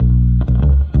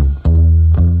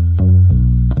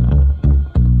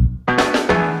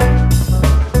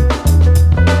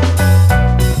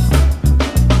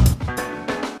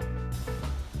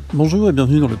Bonjour et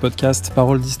bienvenue dans le podcast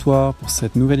Paroles d'Histoire pour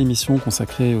cette nouvelle émission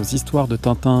consacrée aux histoires de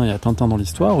Tintin et à Tintin dans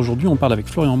l'Histoire. Aujourd'hui, on parle avec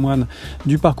Florian Moine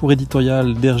du parcours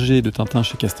éditorial d'Hergé de Tintin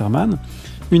chez Casterman,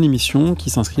 une émission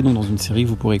qui s'inscrit donc dans une série que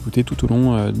vous pourrez écouter tout au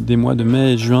long des mois de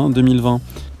mai et juin 2020.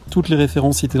 Toutes les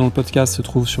références citées dans le podcast se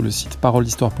trouvent sur le site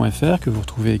paroledhistoire.fr que vous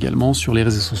retrouvez également sur les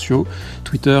réseaux sociaux,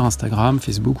 Twitter, Instagram,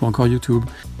 Facebook ou encore YouTube.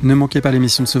 Ne manquez pas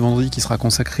l'émission de ce vendredi qui sera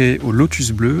consacrée au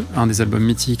Lotus Bleu, un des albums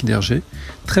mythiques d'Hergé.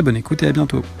 Très bonne écoute et à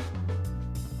bientôt.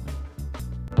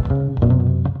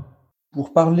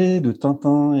 Pour parler de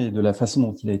Tintin et de la façon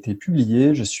dont il a été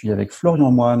publié, je suis avec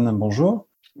Florian Moine. Bonjour.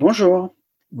 Bonjour.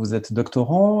 Vous êtes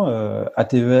doctorant à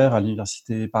TER à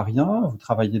l'Université Paris 1. Vous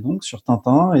travaillez donc sur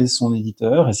Tintin et son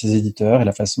éditeur et ses éditeurs et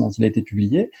la façon dont il a été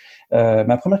publié.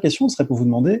 Ma première question serait pour vous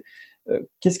demander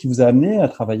qu'est-ce qui vous a amené à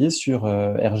travailler sur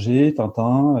Hergé,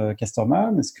 Tintin,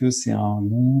 Casterman ? Est-ce que c'est un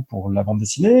goût pour la bande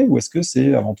dessinée ou est-ce que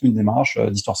c'est avant tout une démarche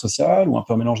d'histoire sociale ou un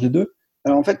peu un mélange des deux ?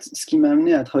 Alors en fait, ce qui m'a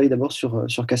amené à travailler d'abord sur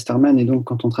Casterman, et donc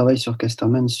quand on travaille sur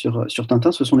Casterman, sur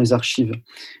Tintin, ce sont les archives.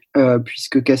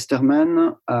 Puisque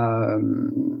Casterman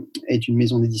est une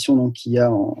maison d'édition donc, qui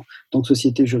a en tant que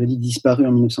société juridique disparu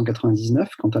en 1999,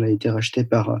 quand elle a été rachetée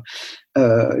par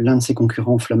l'un de ses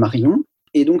concurrents, Flammarion.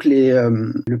 Et donc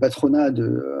le patronat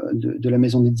de la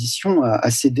maison d'édition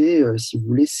a cédé, si vous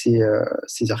voulez, ses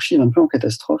archives un peu en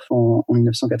catastrophe en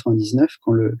 1999,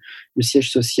 quand le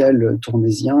siège social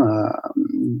tournaisien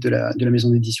de la maison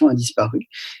d'édition a disparu.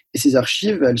 Et ces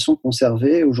archives, elles sont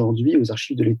conservées aujourd'hui aux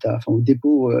archives de l'État, enfin au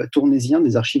dépôt tournaisien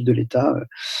des archives de l'État.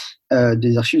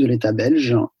 Des archives de l'État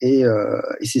belge, et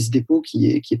c'est ce dépôt qui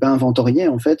est pas inventorié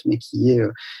en fait, mais qui est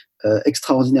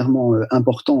extraordinairement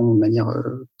important de manière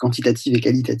quantitative et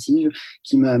qualitative,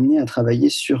 qui m'a amené à travailler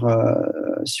sur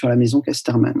la maison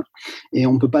Casterman. Et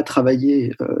on ne peut pas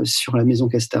travailler sur la maison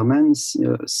Casterman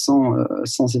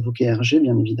sans évoquer Hergé,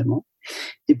 bien évidemment.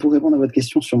 Et pour répondre à votre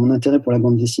question sur mon intérêt pour la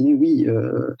bande dessinée, oui,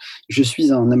 je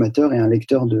suis un amateur et un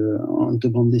lecteur de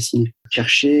bande dessinée. À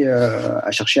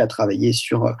chercher à travailler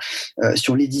sur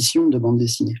l'édition de bande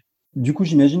dessinée. Du coup,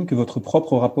 j'imagine que votre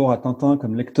propre rapport à Tintin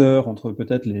comme lecteur, entre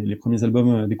peut-être les premiers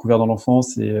albums découverts dans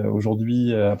l'enfance et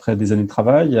aujourd'hui, après des années de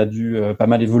travail, a dû pas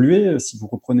mal évoluer si vous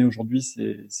reprenez aujourd'hui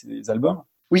ces albums.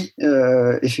 Oui,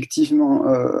 effectivement.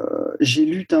 J'ai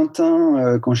lu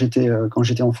Tintin quand j'étais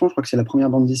enfant. Je crois que c'est la première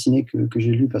bande dessinée que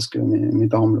j'ai lue parce que mes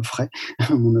parents me l'offraient,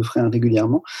 m'en offraient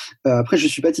régulièrement. Après, je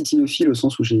suis pas titinophile au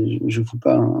sens où je voue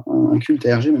pas un culte à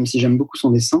Hergé, même si j'aime beaucoup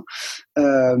son dessin.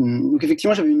 Donc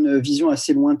effectivement, j'avais une vision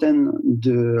assez lointaine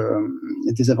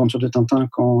des aventures de Tintin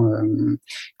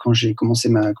quand j'ai commencé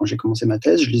ma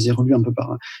thèse. Je les ai relus un peu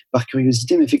par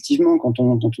curiosité, mais effectivement, quand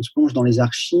on se plonge dans les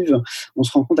archives, on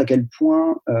se rend compte à quel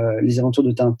point les aventures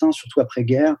de Tintin, surtout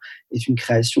après-guerre, est une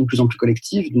création de plus en plus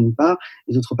collective, d'une part,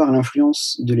 et d'autre part,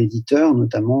 l'influence de l'éditeur,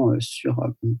 notamment sur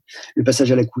le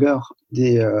passage à la couleur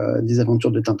des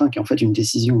aventures de Tintin, qui est en fait une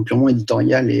décision purement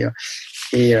éditoriale et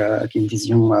qui est une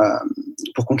décision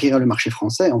pour conquérir le marché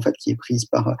français, en fait, qui est prise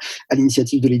à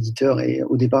l'initiative de l'éditeur et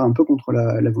au départ un peu contre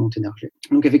la volonté d'Hergé.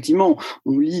 Donc effectivement,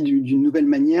 on lit d'une nouvelle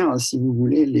manière, si vous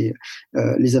voulez,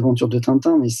 les aventures de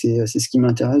Tintin, mais c'est ce qui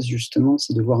m'intéresse justement,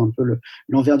 c'est de voir un peu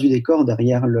l'envers du décor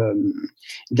derrière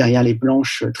les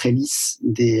planches très lisses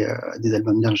des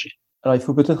albums d'Hergé. Alors, il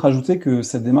faut peut-être ajouter que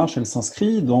cette démarche, elle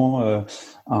s'inscrit dans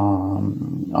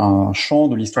un champ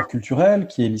de l'histoire culturelle,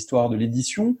 qui est l'histoire de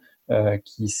l'édition,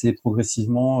 qui s'est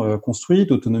progressivement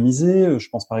construite, autonomisée. Je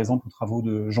pense par exemple aux travaux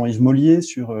de Jean-Yves Mollier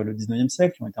sur le 19e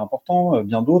siècle, qui ont été importants,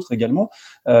 bien d'autres également.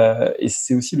 Et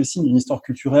c'est aussi le signe d'une histoire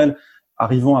culturelle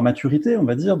arrivant à maturité, on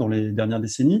va dire, dans les dernières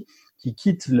décennies, qui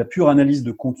quitte la pure analyse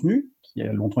de contenu, qui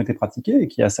a longtemps été pratiquée et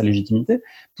qui a sa légitimité,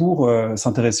 pour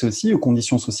s'intéresser aussi aux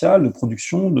conditions sociales de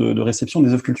production, de réception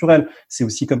des œuvres culturelles. C'est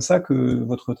aussi comme ça que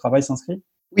votre travail s'inscrit ?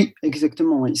 Oui,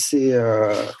 exactement. Oui.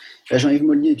 Jean-Yves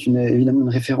Mollier est évidemment une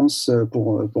référence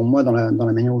pour moi dans la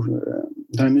manière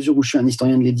dans la mesure où je suis un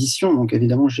historien de l'édition. Donc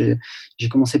évidemment, j'ai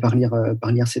commencé par lire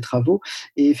ses travaux.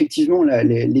 Et effectivement,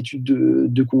 l'étude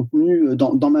de contenu,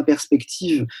 dans ma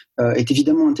perspective, est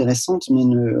évidemment intéressante, mais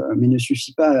ne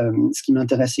suffit pas. Ce qui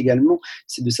m'intéresse également,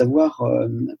 c'est de savoir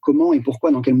comment et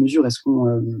pourquoi, dans quelle mesure est-ce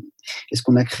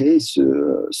qu'on a créé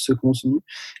ce contenu.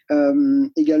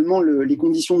 Également, les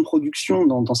conditions de production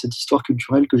dans cette histoire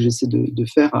culturelle que j'essaie de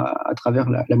faire à travers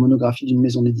la monographie d'une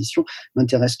maison d'édition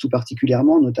m'intéresse tout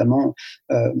particulièrement, notamment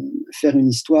faire une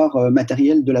histoire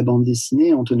matérielle de la bande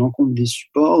dessinée en tenant compte des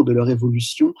supports, de leur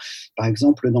évolution. Par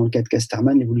exemple, dans le cas de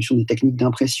Casterman, l'évolution des techniques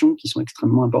d'impression qui sont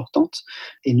extrêmement importantes,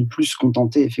 et ne plus se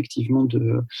contenter effectivement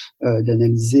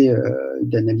d'analyser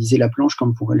la planche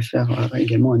comme pourrait le faire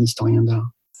également un historien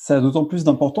d'art. Ça a d'autant plus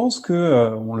d'importance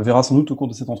que, on le verra sans doute au cours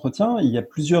de cet entretien, il y a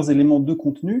plusieurs éléments de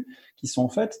contenu qui sont en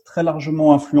fait très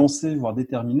largement influencés, voire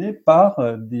déterminés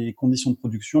par des conditions de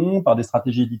production, par des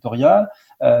stratégies éditoriales.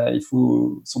 Il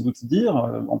faut sans doute dire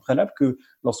en préalable que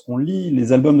lorsqu'on lit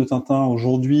les albums de Tintin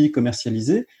aujourd'hui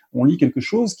commercialisés, on lit quelque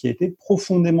chose qui a été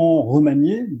profondément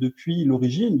remanié depuis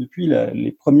l'origine, depuis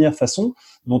les premières façons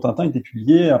dont Tintin était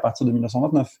publié à partir de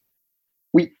 1929.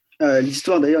 Oui,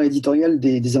 l'histoire d'ailleurs éditoriale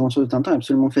des aventures de Tintin est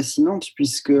absolument fascinante,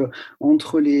 puisque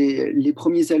entre les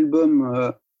premiers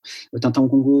albums Tintin au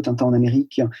Congo, Tintin en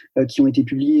Amérique, qui ont été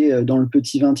publiés dans le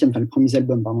petit 20e, enfin les premiers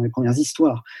albums, pardon, les premières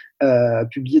histoires,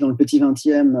 publiées dans le petit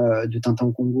 20e de Tintin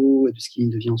au Congo, de ce qui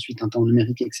devient ensuite Tintin en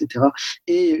Amérique, etc.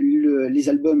 Et les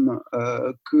albums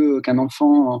qu'un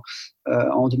enfant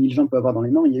en 2020 peut avoir dans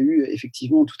les mains, il y a eu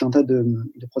effectivement tout un tas de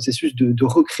processus de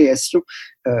recréation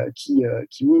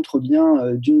qui montrent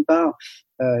bien, d'une part,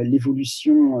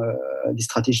 l'évolution des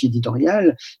stratégies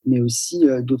éditoriales, mais aussi,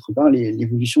 d'autre part,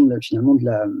 l'évolution finalement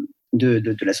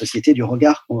de la société, du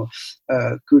regard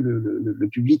que le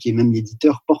public et même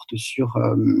l'éditeur portent sur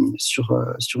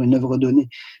une œuvre donnée.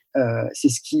 C'est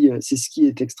ce qui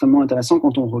est extrêmement intéressant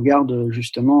quand on regarde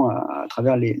justement à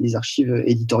travers les archives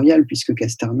éditoriales, puisque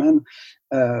Casterman,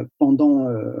 pendant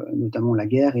notamment la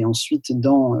guerre et ensuite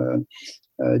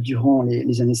durant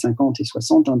les années 50 et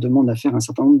 60, demande à faire un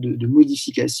certain nombre de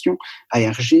modifications à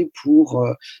Hergé pour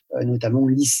notamment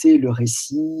lisser le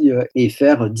récit et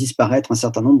faire disparaître un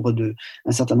certain nombre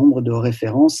de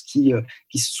références qui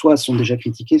soit sont déjà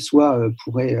critiquées, soit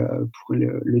pourraient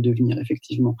le devenir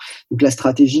effectivement. Donc la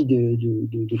stratégie de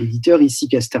l'éditeur, ici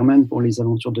Casterman pour les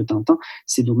aventures de Tintin,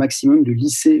 c'est au maximum de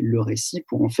lisser le récit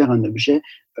pour en faire un objet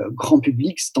grand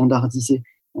public standardisé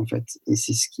en fait. Et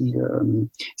c'est ce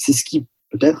qui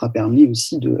peut-être a permis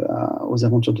aussi aux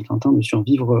aventures de Tintin de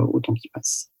survivre au temps qui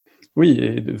passe. Oui,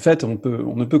 et de fait, on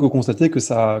ne peut que constater que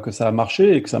ça a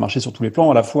marché et que ça a marché sur tous les plans,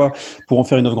 à la fois pour en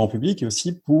faire une œuvre grand public et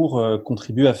aussi pour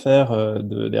contribuer à faire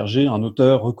d'Hergé un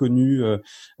auteur reconnu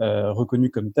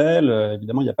comme tel.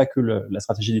 Évidemment, il n'y a pas que la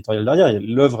stratégie éditoriale derrière, il y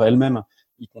a l'œuvre elle-même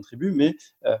y contribue, mais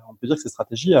on peut dire que cette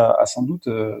stratégie a sans doute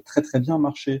très très bien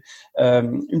marché.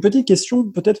 Une petite question,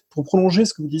 peut-être pour prolonger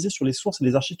ce que vous disiez sur les sources et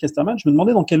les archives Casterman, je me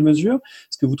demandais dans quelle mesure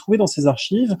ce que vous trouvez dans ces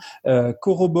archives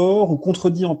corrobore ou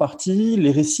contredit en partie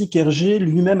les récits qu'Hergé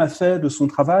lui-même a fait de son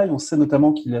travail. On sait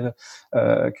notamment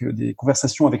que des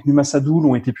conversations avec Numa Sadoul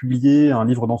ont été publiées, un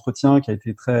livre d'entretien qui a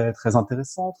été très très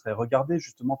intéressant, très regardé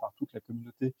justement par toute la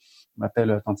communauté qu'on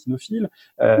appelle tintinophile.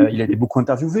 Il a été beaucoup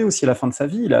interviewé aussi à la fin de sa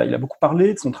vie, il a beaucoup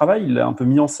parlé de son travail, il l'a un peu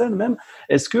mis en scène même.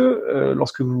 Est-ce que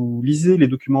lorsque vous lisez les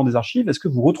documents des archives, est-ce que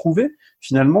vous retrouvez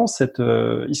finalement cette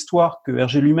histoire que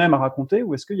Hergé lui-même a racontée,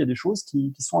 ou est-ce qu'il y a des choses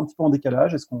qui sont un petit peu en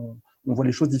décalage? Est-ce qu'on voit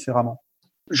les choses différemment?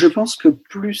 Je pense que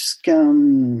plus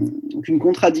qu'une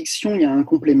contradiction, il y a un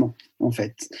complément, en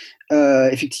fait.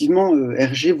 Effectivement,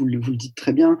 Hergé, vous le dites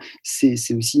très bien, c'est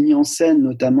aussi mis en scène,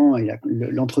 notamment,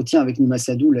 l'entretien avec Nima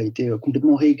Sadoul a été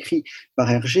complètement réécrit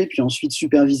par Hergé, puis ensuite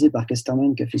supervisé par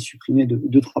Casterman, qui a fait supprimer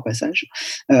deux, trois passages.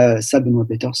 Ça, Benoît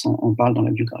Peters en parle dans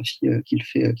la biographie qu'il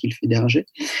fait d'Hergé.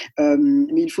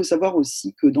 Mais il faut savoir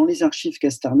aussi que dans les archives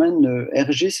Casterman,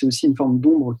 Hergé, c'est aussi une forme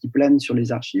d'ombre qui plane sur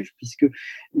les archives, puisque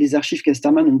les archives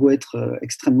Casterman ont beau être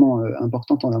extrêmement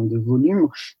importantes en termes de volume,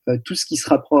 tout ce qui se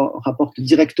rapporte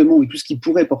directement et tout ce qui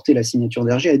pourrait porter la signature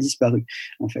d'Hergé a disparu,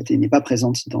 en fait, et n'est pas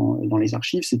présente dans les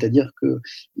archives. C'est-à-dire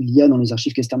qu'il y a dans les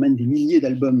archives Casterman des milliers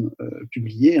d'albums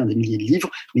publiés, des milliers de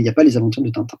livres, mais il n'y a pas les aventures de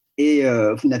Tintin. Et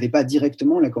vous n'avez pas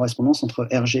directement la correspondance entre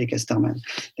Hergé et Casterman.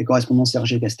 La correspondance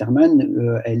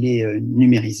Hergé-Casterman, elle est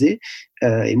numérisée,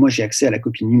 et moi j'ai accès à la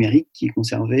copie numérique qui est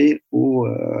conservée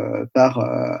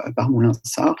par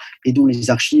Moulin-Sarr et dont les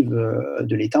archives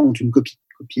de l'État ont une copie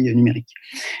numérique.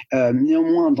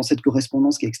 Néanmoins, dans cette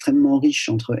correspondance qui est extrêmement riche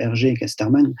entre Hergé et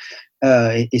Casterman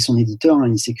et son éditeur,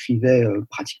 ils s'écrivaient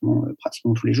pratiquement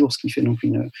tous les jours, ce qui fait donc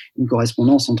une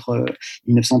correspondance entre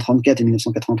 1934 et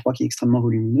 1983 qui est extrêmement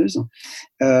volumineuse.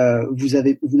 Vous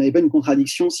n'avez pas une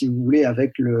contradiction, si vous voulez,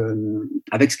 avec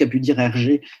ce qu'a pu dire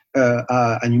Hergé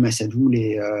à Numa Sadoul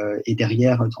et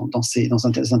derrière dans ses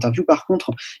interviews. Par contre,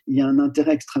 il y a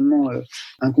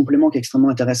un complément qui est extrêmement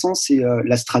intéressant, c'est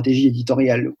la stratégie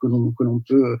éditoriale que l'on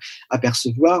peut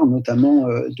apercevoir, notamment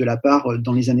de la part,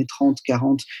 dans les années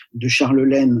 30-40, de Charles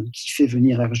Laine qui fait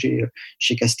venir Hergé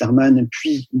chez Casterman,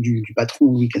 puis du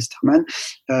patron Louis Casterman,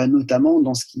 notamment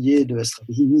dans ce qui est de la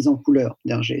stratégie de mise en couleur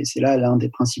d'Hergé. C'est là l'un des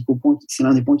principaux points, c'est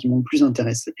l'un des points qui m'ont le plus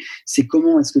intéressé. C'est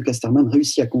comment est-ce que Casterman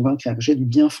réussit à convaincre Hergé du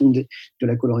bien fondé de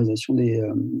la colorisation des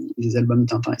albums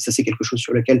Tintin. Et ça, c'est quelque chose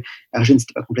sur lequel Hergé ne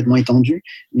s'était pas complètement étendu,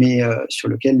 mais sur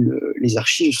lequel les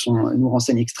archives nous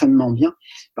renseignent extrêmement bien,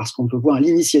 parce qu'on peut voir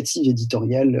l'initiative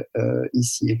éditoriale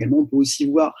ici. Également, on peut aussi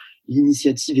voir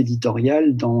l'initiative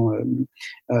éditoriale dans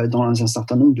un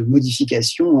certain nombre de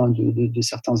modifications de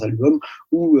certains albums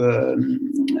où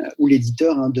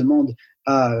l'éditeur demande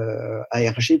à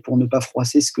Hergé, pour ne pas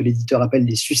froisser ce que l'éditeur appelle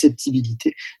des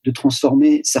susceptibilités, de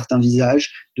transformer certains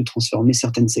visages, de transformer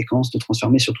certaines séquences, de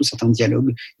transformer surtout certains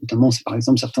dialogues, notamment c'est par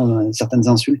exemple certaines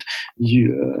insultes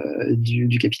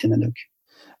du capitaine Haddock.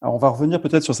 Alors, on va revenir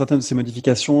peut-être sur certaines de ces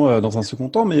modifications dans un second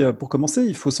temps, mais pour commencer,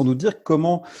 il faut sans doute dire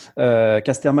comment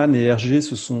Casterman et Hergé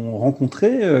se sont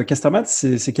rencontrés. Casterman,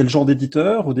 c'est quel genre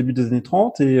d'éditeur au début des années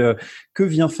 30 et que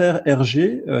vient faire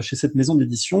Hergé chez cette maison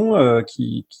d'édition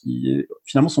qui est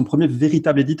finalement son premier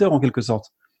véritable éditeur en quelque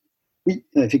sorte? Oui,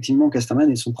 effectivement, Casterman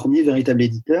est son premier véritable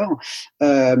éditeur,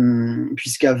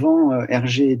 puisqu'avant,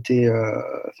 Hergé était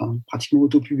pratiquement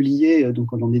autopublié,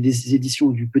 donc dans des éditions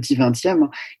du Petit 20e,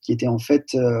 qui étaient en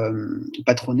fait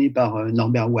patronnées par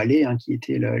Norbert Wallet, qui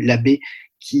était l'abbé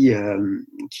qui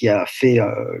a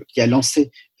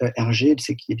lancé Hergé,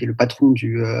 c'est qui était le patron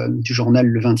du journal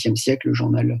Le 20e siècle, le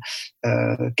journal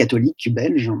catholique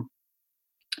belge.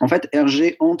 En fait,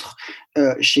 Hergé entre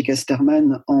chez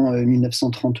Casterman en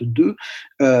 1932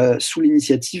 sous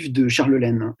l'initiative de Charles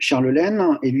Laine. Charles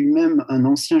Laine est lui-même un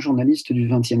ancien journaliste du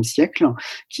XXe siècle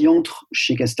qui entre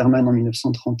chez Casterman en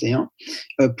 1931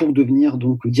 pour devenir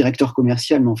donc le directeur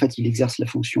commercial, mais en fait, il exerce la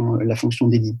fonction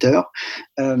d'éditeur.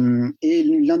 Et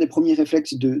l'un des premiers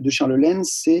réflexes de Charles Laine,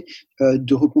 c'est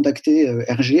de recontacter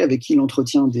Hergé, avec qui il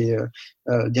entretient des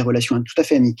relations tout à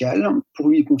fait amicales, pour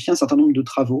lui confier un certain nombre de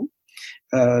travaux.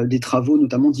 Des travaux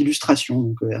notamment d'illustration.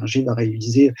 Donc Hergé va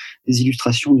réaliser des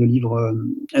illustrations de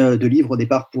livres au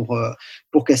départ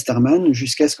pour Casterman,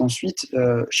 jusqu'à ce qu'ensuite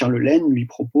Charles Laine lui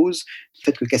propose le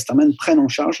fait que Casterman prenne en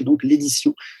charge donc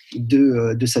l'édition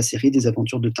de sa série des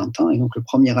aventures de Tintin. Et donc le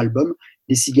premier album,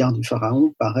 Les Cigares du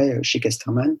Pharaon, paraît chez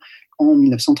Casterman en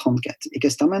 1934. Et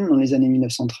Casterman, dans les années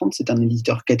 1930, c'est un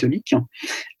éditeur catholique,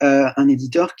 un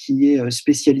éditeur qui est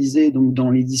spécialisé donc dans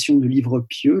l'édition de livres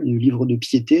pieux, de livres de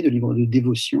piété, de livres de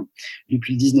dévotion,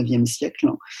 depuis le 19e siècle.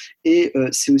 Et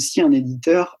c'est aussi un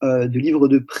éditeur de livres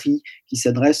de prix qui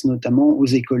s'adresse notamment aux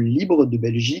écoles libres de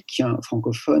Belgique,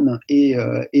 francophones et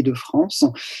de France,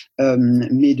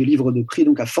 mais de livres de prix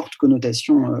donc à forte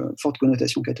connotation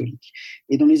catholique.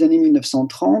 Et dans les années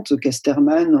 1930,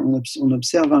 Casterman, on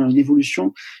observe une évolution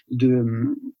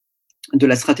de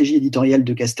la stratégie éditoriale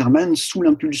de Casterman sous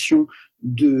l'impulsion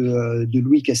de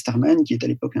Louis Casterman, qui est à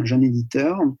l'époque un jeune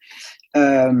éditeur,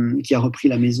 qui a repris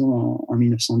la maison en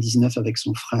 1919 avec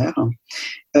son frère.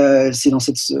 C'est dans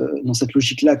cette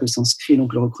logique-là que s'inscrit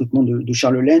donc le recrutement de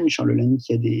Charles Laine. Charles Laine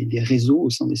qui a des réseaux au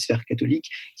sein des sphères catholiques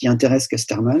qui intéressent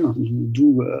Casterman,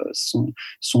 d'où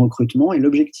son recrutement. Et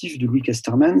l'objectif de Louis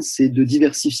Casterman, c'est de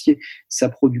diversifier sa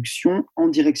production en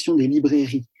direction des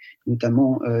librairies,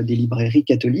 notamment des librairies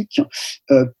catholiques,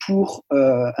 pour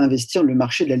investir le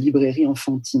marché de la librairie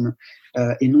enfantine,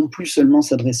 et non plus seulement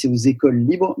s'adresser aux écoles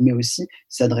libres, mais aussi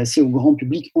s'adresser au grand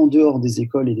public en dehors des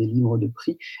écoles et des livres de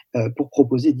prix, pour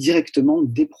proposer directement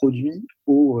des produits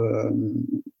aux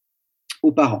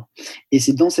parents. Et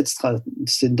c'est dans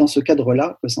ce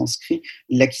cadre-là que s'inscrit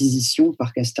l'acquisition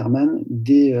par Casterman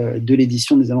de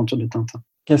l'édition des Aventures de Tintin.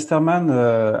 Casterman,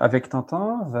 avec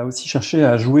Tintin, va aussi chercher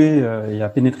à jouer et à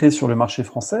pénétrer sur le marché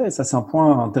français. Et ça, c'est un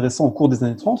point intéressant au cours des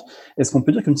années 30. Est-ce qu'on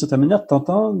peut dire qu'une certaine manière,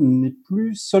 Tintin n'est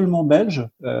plus seulement belge?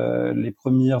 Les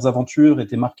premières aventures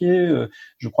étaient marquées,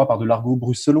 je crois, par de l'argot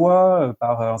bruxellois,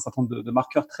 par un certain nombre de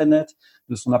marqueurs très nets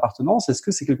de son appartenance. Est-ce que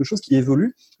c'est quelque chose qui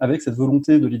évolue avec cette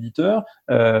volonté de l'éditeur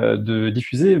de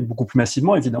diffuser beaucoup plus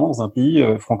massivement, évidemment, dans un pays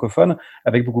francophone,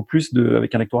 avec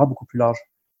avec un lectorat beaucoup plus large?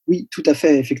 Oui, tout à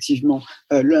fait, effectivement.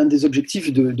 L'un des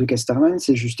objectifs de Casterman,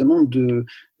 c'est justement de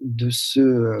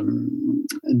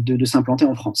s'implanter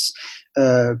en France,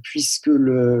 puisque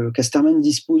le Casterman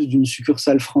dispose d'une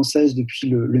succursale française depuis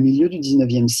le milieu du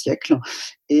 19e siècle,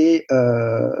 et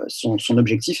son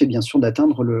objectif est bien sûr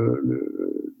d'atteindre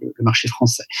le marché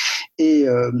français. Et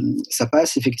ça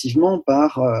passe effectivement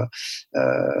par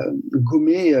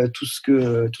gommer tout ce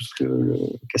que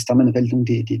Casterman appelle donc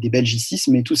des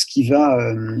belgicismes et tout ce qui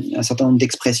va, un certain nombre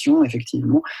d'expressions,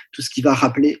 effectivement, tout ce qui va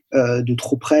rappeler de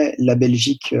trop près la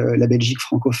Belgique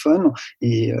francophone,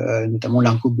 et notamment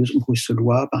l'argot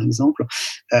bruxellois, par exemple,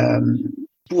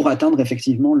 pour atteindre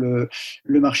effectivement le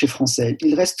marché français.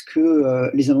 Il reste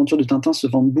que les aventures de Tintin se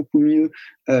vendent beaucoup mieux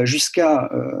jusqu'à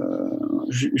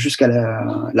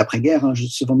l'après-guerre, hein,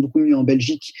 se vendent beaucoup mieux en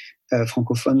Belgique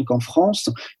francophone qu'en France,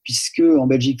 puisque en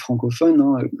Belgique francophone,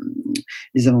 hein,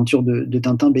 les aventures de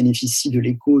Tintin bénéficient de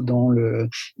l'écho dans le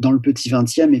petit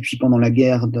 20e et puis pendant la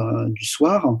guerre du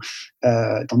soir,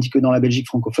 tandis que dans la Belgique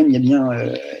francophone, il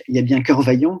y a bien Cœur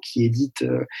Vaillant qui édite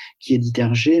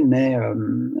Hergé, mais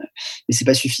c'est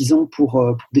pas suffisant pour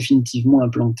définitivement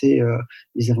implanter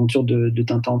les aventures de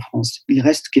Tintin en France. Il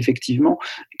reste qu'effectivement,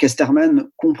 Casterman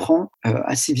comprend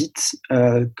assez vite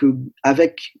que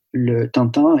avec le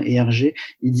Tintin et Hergé,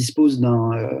 il dispose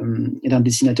d'un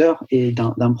dessinateur et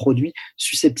d'un produit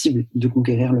susceptible de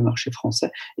conquérir le marché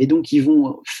français. Et donc, ils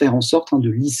vont faire en sorte de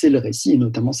lisser le récit, et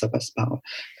notamment, ça passe par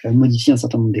modifier un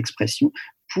certain nombre d'expressions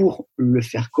pour le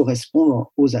faire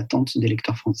correspondre aux attentes des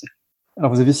lecteurs français.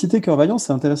 Alors, vous avez cité Cœur Vaillant,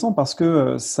 c'est intéressant parce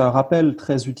que ça rappelle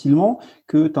très utilement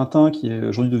que Tintin, qui est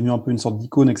aujourd'hui devenu un peu une sorte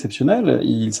d'icône exceptionnelle,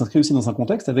 il s'inscrit aussi dans un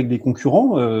contexte avec des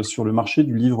concurrents sur le marché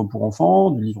du livre pour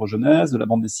enfants, du livre jeunesse, de la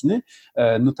bande dessinée,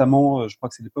 notamment, je crois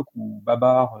que c'est l'époque où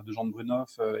Babar de Jean de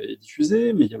Bruneuf est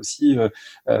diffusé, mais il y a aussi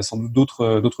sans doute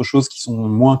d'autres choses qui sont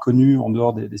moins connues en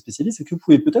dehors des spécialistes. Est-ce que vous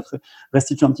pouvez peut-être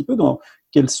restituer un petit peu dans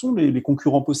quels sont les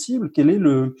concurrents possibles, quel est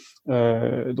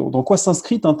dans quoi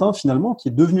s'inscrit Tintin finalement, qui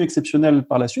est devenu exceptionnel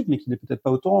par la suite, mais qui n'est peut-être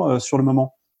pas autant sur le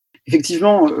moment.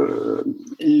 Effectivement,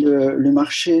 le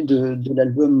marché de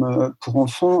l'album pour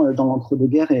enfants dans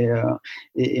l'entre-deux-guerres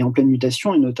est en pleine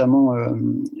mutation, et notamment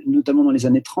dans les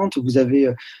années 30. Vous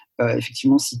avez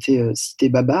effectivement cité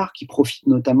Babar, qui profite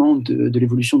notamment de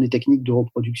l'évolution des techniques de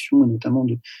reproduction et notamment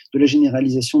de la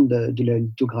généralisation de la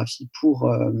lithographie pour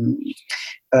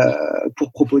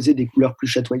proposer des couleurs plus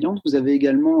chatoyantes. Vous avez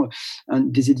également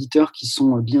des éditeurs qui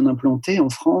sont bien implantés en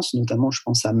France, notamment je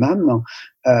pense à MAM,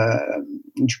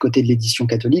 du côté de l'édition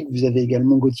catholique. Vous avez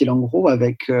également Gauthier Langros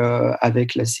avec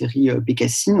la série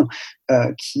Bécassine,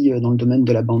 qui dans le domaine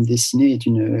de la bande dessinée est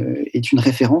une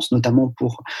référence, notamment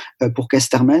pour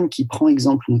Casterman, qui prend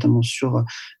exemple notamment sur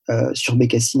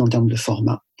Bécassine en termes de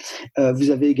format.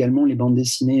 Vous avez également les bandes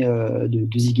dessinées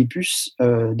de Zigépus,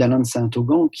 d'Alain de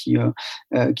Saint-Augan, qui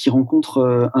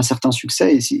rencontrent un certain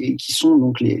succès et qui sont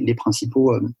donc les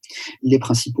principaux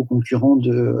concurrents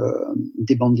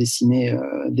des bandes dessinées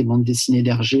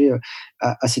d'Hergé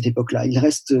à cette époque-là. Il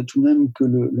reste tout de même que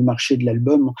le marché de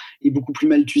l'album est beaucoup plus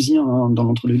malthusien dans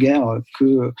l'entre-deux-guerres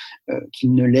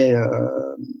qu'il ne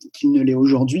l'est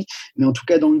aujourd'hui. Mais en tout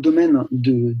cas, dans le domaine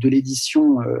de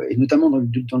l'édition, et notamment dans le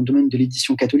domaine de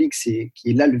l'édition catholique, qui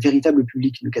est là le véritable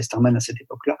public de Casterman à cette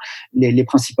époque-là, les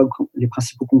principaux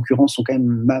concurrents sont quand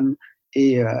même MAM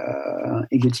et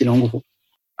Gauthier Langros.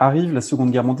 Arrive la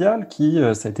Seconde Guerre mondiale, qui,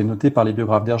 ça a été noté par les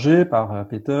biographes d'Hergé, par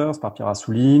Peters, par Pierre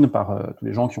Assouline, par tous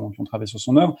les gens qui ont travaillé sur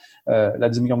son œuvre. La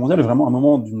Deuxième Guerre mondiale est vraiment un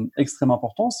moment d'une extrême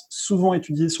importance, souvent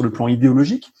étudié sur le plan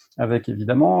idéologique, avec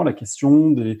évidemment la question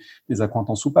des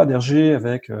accointances ou pas d'Hergé,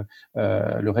 avec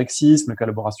le rexisme, le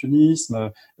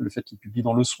collaborationnisme, le fait qu'il publie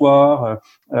dans Le Soir.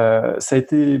 Ça a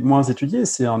été moins étudié,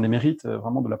 c'est un des mérites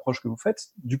vraiment de l'approche que vous faites,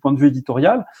 du point de vue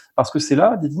éditorial, parce que c'est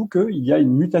là, dites-vous, qu'il y a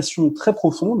une mutation très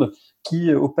profonde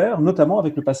qui opère, notamment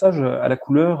avec le passage à la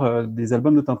couleur des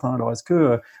albums de Tintin. Alors, est-ce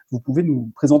que vous pouvez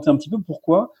nous présenter un petit peu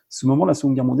pourquoi ce moment, la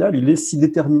Seconde Guerre mondiale, il est si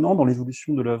déterminant dans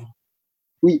l'évolution de l'œuvre ?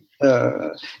 Oui,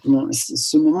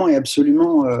 ce moment est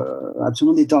absolument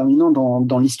déterminant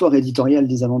dans l'histoire éditoriale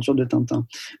des aventures de Tintin.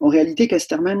 En réalité,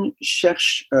 Casterman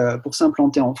cherche, pour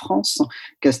s'implanter en France,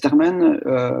 Casterman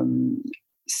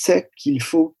sait qu'il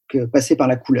faut passer par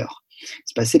la couleur.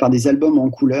 C'est passer par des albums en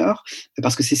couleur,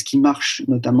 parce que c'est ce qui marche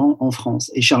notamment en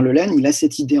France. Et Charles Laine, il a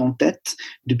cette idée en tête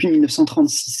depuis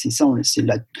 1936. Et ça, c'est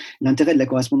l'intérêt de la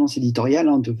correspondance éditoriale,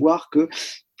 de voir que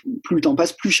plus le temps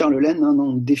passe, plus Charles Laine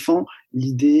on défend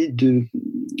l'idée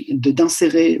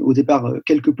d'insérer au départ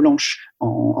quelques planches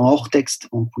en hors-texte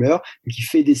en couleur, qui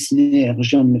fait dessiner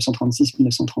Hergé en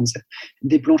 1936-1937.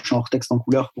 Des planches en hors-texte en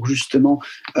couleur pour justement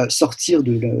sortir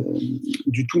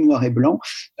du tout noir et blanc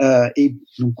et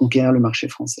donc conquérir le marché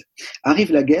français.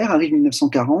 Arrive la guerre, arrive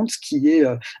 1940, qui est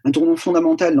un tournant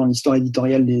fondamental dans l'histoire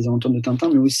éditoriale des aventures de Tintin,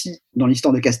 mais aussi dans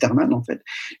l'histoire de Casterman, en fait,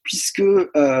 puisque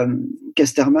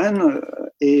Casterman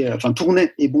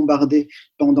tournait et bombardé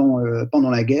pendant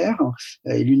la guerre.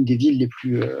 Il l'une des villes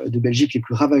de Belgique les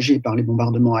plus ravagées par les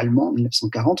bombardements allemands en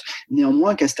 1940.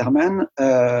 Néanmoins, Casterman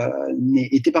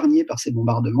est épargné par ces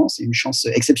bombardements. C'est une chance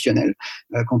exceptionnelle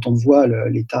quand on voit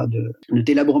l'état de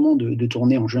délabrement de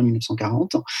Tournai en juin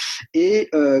 1940. Et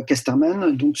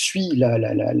Casterman donc suit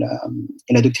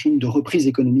la doctrine de reprise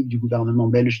économique du gouvernement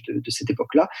belge de cette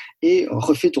époque-là et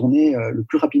refait tourner le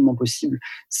plus rapidement possible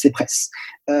ses presses.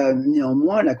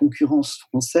 Néanmoins, la concurrence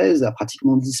française a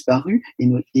pratiquement disparu,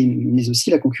 mais aussi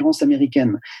la concurrence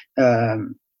américaine.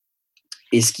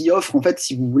 Et ce qui offre, en fait,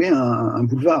 si vous voulez, un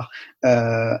boulevard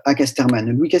à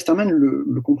Casterman. Louis Casterman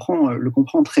le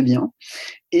comprend très bien,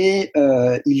 et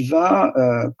il va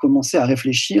commencer à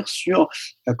réfléchir sur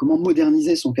comment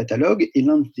moderniser son catalogue. Et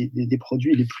l'un des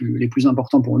produits les plus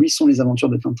importants pour lui sont les aventures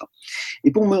de Tintin.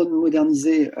 Et pour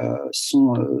moderniser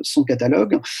son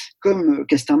catalogue, comme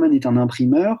Casterman est un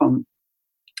imprimeur,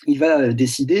 il va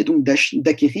décider donc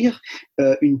d'acquérir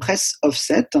une presse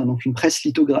offset, donc une presse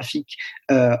lithographique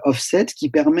offset,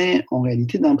 qui permet en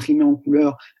réalité d'imprimer en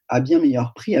couleur à bien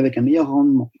meilleur prix avec un meilleur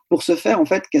rendement. Pour ce faire, en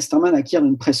fait, Casterman acquiert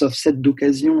une presse offset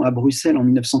d'occasion à Bruxelles en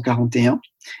 1941,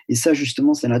 et ça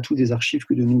justement, c'est l'atout des archives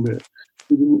que de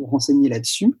nous renseigner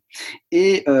là-dessus,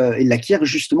 et il l'acquiert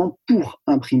justement pour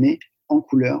imprimer en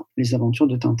couleur les aventures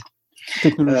de Tintin.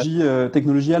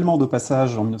 Technologie allemande au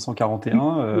passage en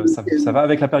 1941, ça va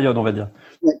avec la période, on va dire.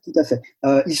 Oui, tout à fait.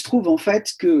 Il se trouve en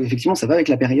fait que effectivement ça va avec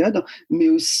la période, mais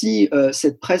aussi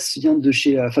cette presse vient de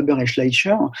chez Faber et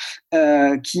Schleicher,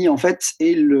 qui en fait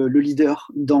est le leader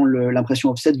dans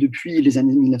l'impression offset depuis les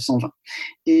années 1920.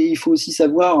 Et il faut aussi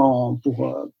savoir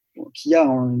qu'il y a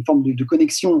une forme de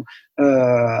connexion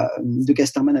de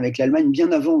Casterman avec l'Allemagne bien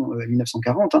avant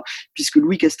 1940, puisque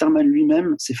Louis Casterman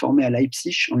lui-même s'est formé à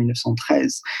Leipzig en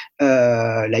 1913.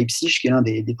 Leipzig, qui est l'un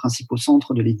des principaux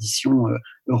centres de l'édition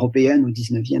européenne au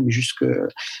 19e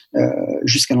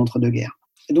jusqu'à l'entre-deux-guerres.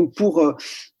 Et donc pour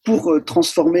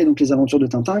transformer donc les aventures de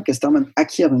Tintin, Casterman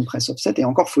acquiert une presse offset, et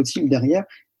encore faut-il derrière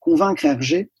convaincre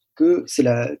Hergé que c'est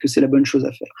la bonne chose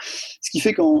à faire. Ce qui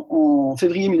fait qu'en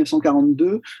février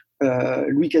 1942,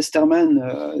 Louis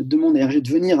Casterman demande à Hergé de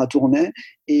venir à Tournai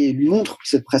et lui montre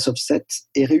cette presse offset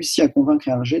et réussit à convaincre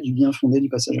Hergé du bien fondé du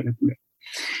passage à la couleur.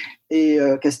 Et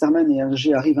Casterman et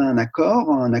Hergé arrivent à un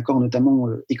accord notamment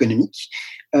économique,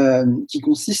 qui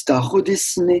consiste à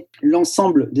redessiner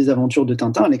l'ensemble des aventures de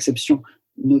Tintin, à l'exception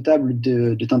notable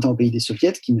de Tintin au pays des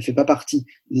Soviets, qui ne fait pas partie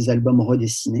des albums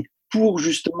redessinés, pour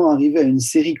justement arriver à une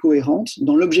série cohérente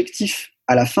dans l'objectif,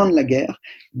 à la fin de la guerre,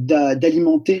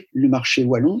 d'alimenter le marché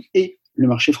wallon et le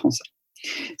marché français.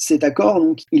 Cet accord,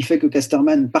 donc, il fait que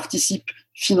Casterman participe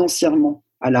financièrement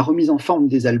à la remise en forme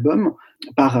des albums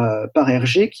par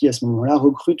Hergé, qui à ce moment-là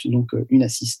recrute donc une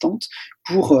assistante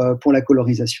pour la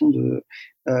colorisation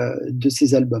de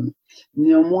ces albums.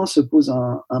 Néanmoins, se pose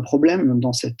un problème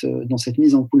dans cette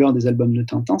mise en couleur des albums de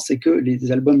Tintin, c'est que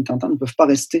les albums Tintin ne peuvent pas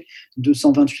rester de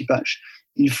 128 pages.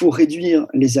 Il faut réduire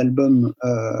les albums,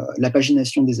 la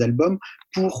pagination des albums,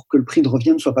 pour que le prix de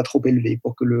revient ne soit pas trop élevé,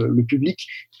 pour que le public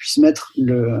puisse mettre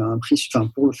un prix,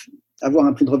 pour avoir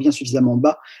un prix de revient suffisamment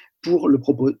bas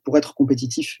pour être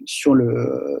compétitif sur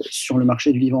le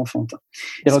marché du livre enfantin.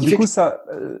 Et alors du coup,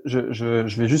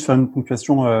 je vais juste faire une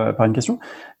ponctuation par une question.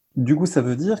 Du coup, ça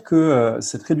veut dire que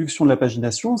cette réduction de la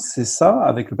pagination, c'est ça,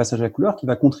 avec le passage à la couleur, qui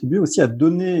va contribuer aussi à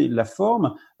donner la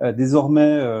forme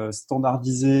désormais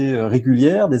standardisée,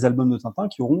 régulière, des albums de Tintin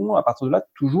qui auront, à partir de là,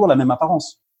 toujours la même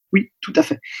apparence. Oui, tout à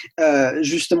fait.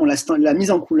 Justement, la mise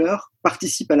en couleur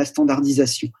participe à la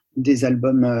standardisation des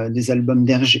albums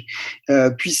d'Hergé,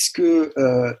 puisque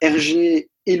Hergé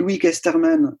et Louis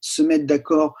Casterman se mettent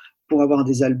d'accord pour avoir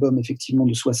des albums effectivement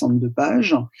de 62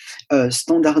 pages,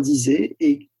 standardisés,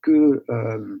 et que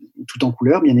tout en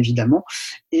couleur bien évidemment,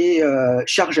 et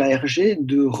charge à Hergé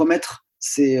de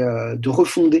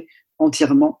refonder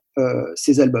entièrement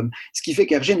ces albums. Ce qui fait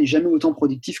qu'Hergé n'est jamais autant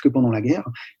productif que pendant la guerre,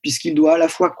 puisqu'il doit à la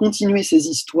fois continuer ses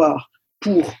histoires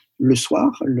pour Le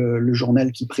Soir, le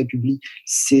journal qui prépublie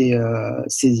les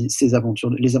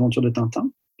aventures de Tintin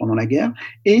pendant la guerre,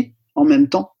 et en même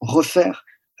temps refaire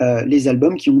les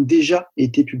albums qui ont déjà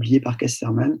été publiés par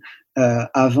Casterman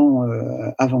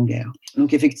avant-guerre.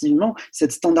 Donc effectivement,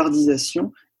 cette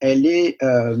standardisation, elle est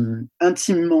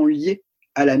intimement liée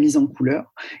à la mise en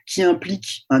couleur, qui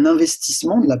implique un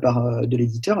investissement de la part de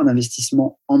l'éditeur, un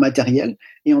investissement en matériel,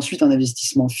 et ensuite un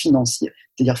investissement financier,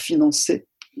 c'est-à-dire financer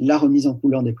la remise en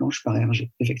couleur des planches par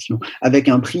Hergé, effectivement, avec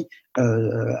un prix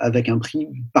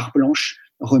par planche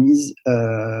remise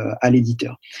à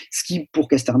l'éditeur. Ce qui, pour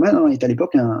Casterman, est à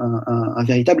l'époque un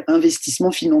véritable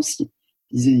investissement financier.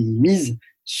 Ils misent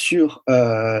sur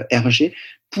Hergé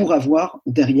pour avoir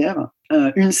derrière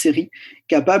une série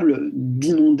capable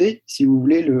d'inonder, si vous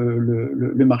voulez,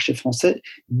 le marché français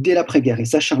dès l'après-guerre. Et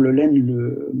ça, Charles Laine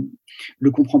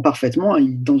le comprend parfaitement.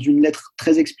 Dans une lettre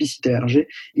très explicite à Hergé,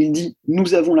 il dit «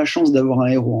 Nous avons la chance d'avoir un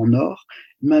héros en or.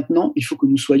 Maintenant, il faut que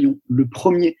nous soyons le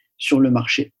premier sur le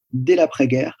marché dès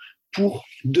l'après-guerre pour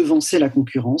devancer la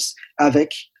concurrence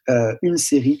avec une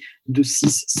série de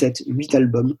 6, 7, 8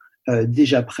 albums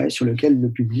déjà prêts sur lequel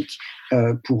le public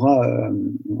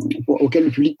auquel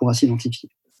le public pourra s'identifier.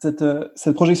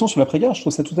 Cette projection sur l'après-guerre, je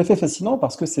trouve ça tout à fait fascinant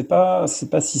parce que c'est pas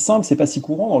si simple, c'est pas si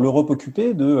courant dans l'Europe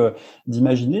occupée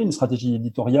d'imaginer une stratégie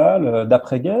éditoriale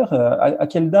d'après-guerre. À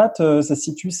quelle date ça se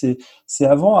situe? C'est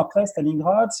avant, après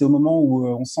Stalingrad? C'est au moment où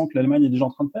on sent que l'Allemagne est déjà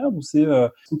en train de perdre? Ou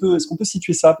est-ce qu'on peut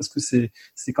situer ça? Parce que c'est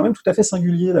quand même tout à fait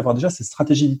singulier d'avoir déjà cette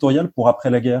stratégie éditoriale pour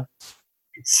après la guerre.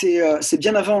 C'est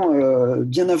bien avant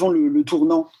le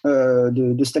tournant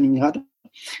de Stalingrad.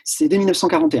 C'est dès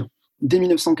 1941. Dès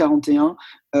 1941,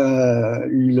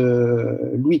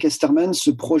 Louis Casterman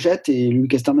se projette, et Louis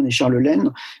Casterman et Charles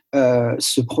Laine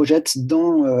se projettent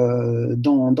dans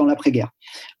l'après-guerre,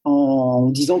 en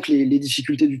disant que les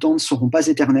difficultés du temps ne seront pas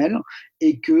éternelles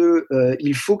et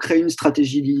qu'il faut créer une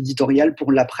stratégie éditoriale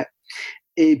pour l'après.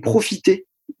 Et profiter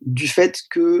du fait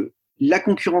que la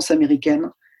concurrence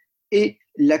américaine et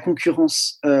la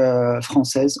concurrence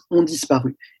française ont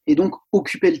disparu, et donc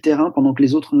occuper le terrain pendant que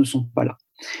les autres ne sont pas là.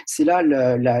 C'est là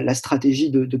la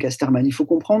stratégie de Casterman. Il faut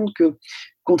comprendre que,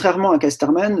 contrairement à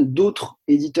Casterman, d'autres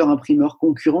éditeurs-imprimeurs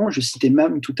concurrents, je citais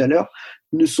MAM tout à l'heure,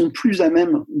 ne sont plus à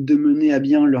même de mener à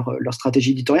bien leur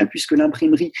stratégie éditoriale, puisque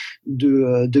l'imprimerie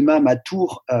de MAM à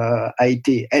Tours a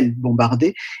été, elle,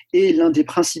 bombardée, et l'un des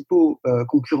principaux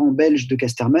concurrents belges de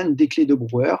Casterman, Desclés de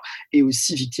Brouwer, est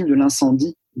aussi victime de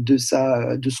l'incendie de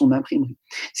son imprimerie.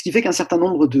 Ce qui fait qu'un certain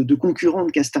nombre de concurrents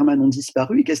de Casterman ont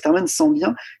disparu, et Casterman sent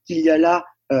bien qu'il y a là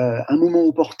un moment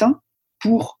opportun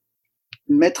pour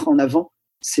mettre en avant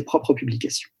ses propres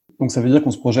publications. Donc ça veut dire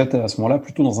qu'on se projette à ce moment-là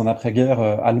plutôt dans un après-guerre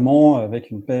allemand,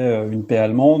 avec une paix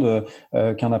allemande,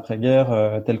 qu'un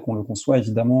après-guerre tel qu'on le conçoit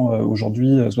évidemment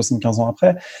aujourd'hui, 75 ans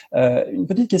après. Une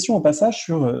petite question au passage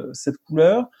sur cette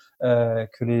couleur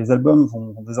que les albums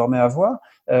vont désormais avoir.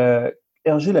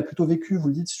 Hergé l'a plutôt vécu, vous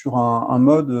le dites, sur un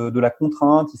mode de la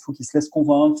contrainte. Il faut qu'il se laisse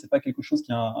convaincre. C'est pas quelque chose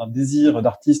qui a un désir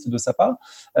d'artiste de sa part.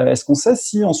 Est-ce qu'on sait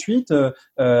si ensuite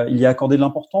il y a accordé de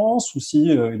l'importance, ou si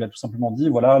il a tout simplement dit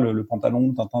voilà, le pantalon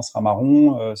de Tintin sera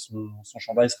marron, son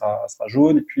chandail sera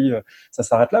jaune, et puis ça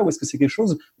s'arrête là? Ou est-ce que c'est quelque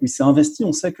chose où il s'est investi?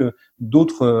 On sait que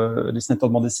d'autres dessinateurs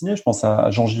de bande dessinée, je pense à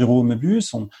Jean Giraud,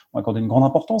 Möbius, ont accordé une grande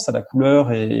importance à la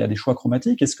couleur et à des choix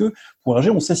chromatiques. Est-ce que pour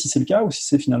Hergé, on sait si c'est le cas, ou si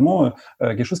c'est finalement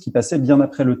quelque chose qui passait bien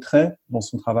après le trait dans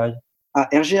son travail?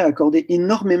 Hergé a accordé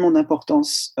énormément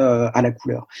d'importance à la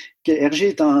couleur. Hergé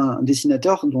est un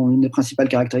dessinateur dont une des principales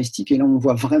caractéristiques, et là on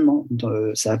voit vraiment,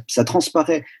 ça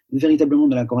transparaît véritablement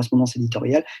de la correspondance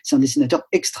éditoriale, c'est un dessinateur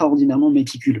extraordinairement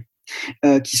méticuleux,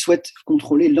 qui souhaite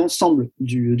contrôler l'ensemble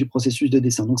du processus de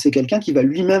dessin. Donc c'est quelqu'un qui va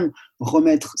lui-même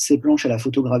remettre ses planches à la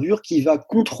photogravure, qui va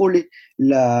contrôler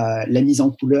la mise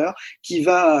en couleur, qui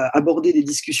va aborder des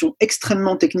discussions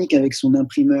extrêmement techniques avec son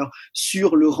imprimeur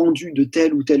sur le rendu de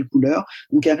telle ou telle couleur.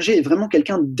 Donc Hergé est vraiment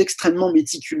quelqu'un d'extrêmement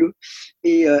méticuleux,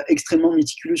 et extrêmement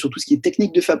méticuleux sur tout ce qui est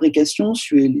technique de fabrication,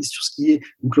 sur ce qui est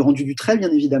donc le rendu du trait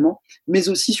bien évidemment, mais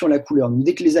aussi sur la couleur. Donc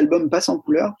dès que les albums passent en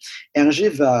couleur, Hergé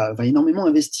va énormément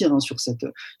investir sur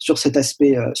cet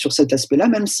aspect-là,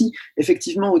 même si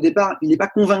effectivement au départ il n'est pas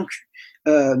convaincu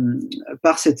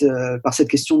par cette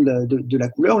question de la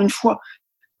couleur. Une fois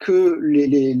que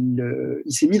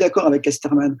il s'est mis d'accord avec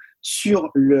Casterman sur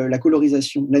la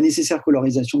colorisation, la nécessaire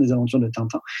colorisation des aventures de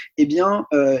Tintin, eh bien,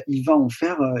 il va en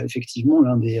faire effectivement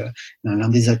l'un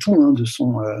des atouts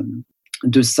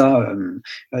de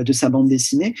sa bande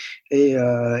dessinée. Et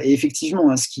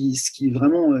effectivement, ce qui est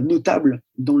vraiment notable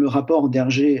dans le rapport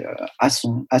d'Hergé à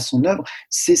son œuvre,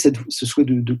 c'est ce souhait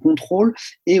de contrôle,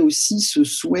 et aussi ce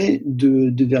souhait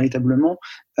de véritablement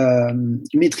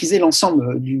maîtriser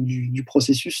l'ensemble du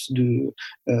processus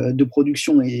de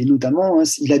production. Et notamment,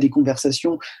 il a des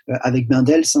conversations avec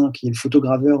Bindels, qui est le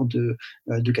photograveur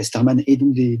de Casterman et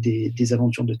donc des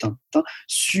aventures de Tintin,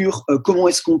 sur comment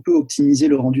est-ce qu'on peut optimiser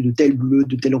le rendu de tel bleu,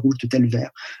 de tel rouge, de tel vert,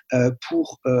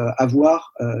 pour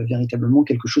avoir véritablement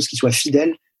quelque chose qui soit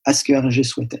fidèle à ce que Hergé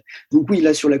souhaitait. Donc oui,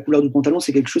 là, sur la couleur du pantalon,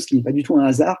 c'est quelque chose qui n'est pas du tout un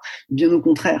hasard, bien au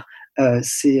contraire,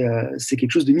 c'est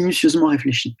quelque chose de minutieusement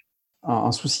réfléchi.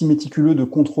 un souci méticuleux de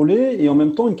contrôler et en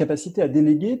même temps une capacité à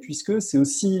déléguer, puisque c'est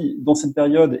aussi dans cette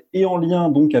période et en lien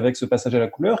donc avec ce passage à la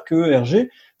couleur que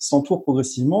Hergé s'entoure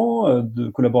progressivement de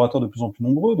collaborateurs de plus en plus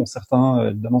nombreux, dont certains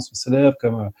évidemment sont célèbres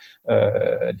comme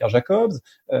Edgar Jacobs,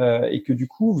 et que du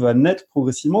coup va naître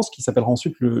progressivement ce qui s'appellera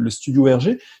ensuite le studio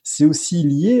Hergé. C'est aussi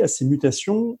lié à ces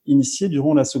mutations initiées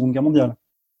durant la Seconde Guerre mondiale.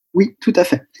 Oui, tout à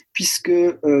fait. Puisque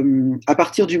à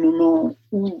partir du moment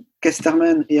où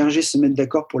Casterman et Hergé se mettent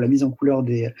d'accord pour la mise en couleur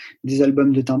des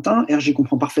albums de Tintin, Hergé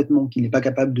comprend parfaitement qu'il n'est pas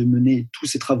capable de mener tous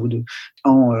ses travaux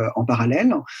en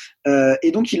parallèle.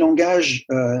 Et donc, il engage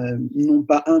non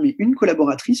pas un, mais une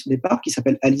collaboratrice au départ qui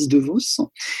s'appelle Alice DeVos,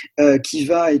 qui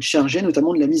va être chargée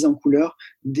notamment de la mise en couleur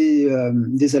des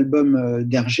albums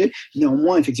d'Hergé.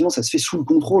 Néanmoins, effectivement, ça se fait sous le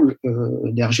contrôle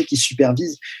d'Hergé qui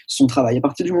supervise son travail. À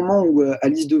partir du moment où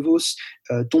Alice DeVos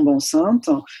tombe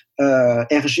enceinte,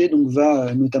 Hergé donc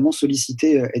va notamment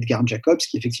solliciter Edgar Jacobs,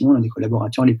 qui est effectivement l'un des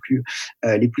collaborateurs les plus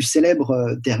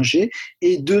célèbres d'Hergé,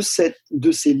 et de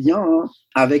ces liens,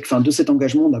 de cet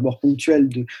engagement d'abord ponctuel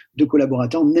de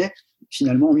collaborateurs, naît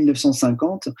finalement en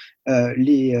 1950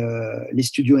 les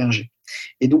studios Hergé.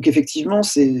 Et donc effectivement,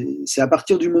 c'est à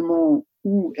partir du moment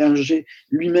où Hergé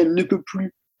lui-même ne peut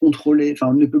plus contrôler,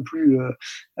 ne peut plus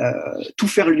tout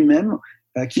faire lui-même,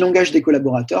 qu'il engage des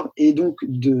collaborateurs, et donc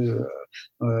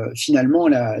finalement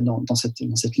dans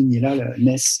cette lignée-là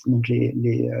naissent donc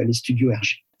les studios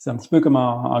Hergé. C'est un petit peu comme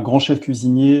un grand chef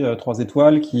cuisinier 3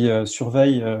 étoiles qui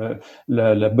surveille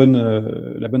la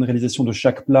bonne réalisation de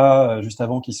chaque plat juste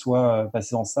avant qu'il soit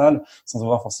passé en salle, sans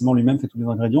avoir forcément lui-même fait tous les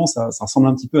ingrédients. Ça ressemble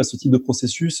un petit peu à ce type de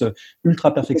processus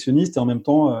ultra perfectionniste et en même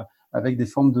temps avec des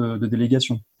formes de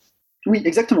délégation. Oui,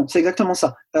 exactement. C'est exactement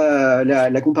ça.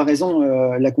 La comparaison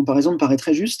me paraît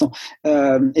très juste.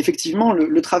 Effectivement,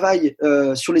 le travail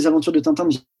sur les aventures de Tintin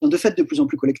devient de fait de plus en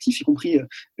plus collectif, y compris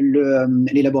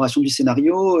l'élaboration du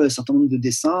scénario, un certain nombre de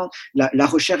dessins. La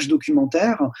recherche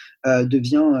documentaire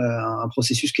devient un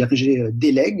processus qu'Hergé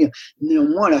délègue.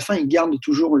 Néanmoins, à la fin, il garde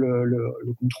toujours le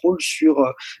contrôle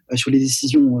sur les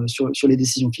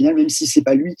décisions finales, même si c'est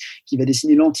pas lui qui va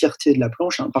dessiner l'entièreté de la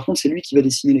planche. Par contre, c'est lui qui va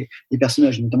dessiner les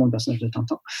personnages, notamment le personnage de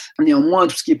Tintin. Néanmoins,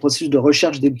 tout ce qui est processus de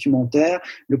recherche documentaire,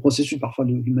 le processus parfois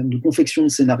même de confection de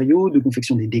scénarios, de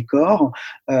confection des décors,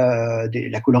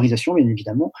 la colorisation, bien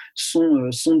évidemment,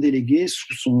 sont délégués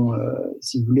sous son,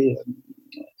 si vous voulez,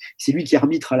 c'est lui qui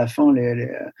arbitre à la fin,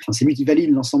 c'est lui qui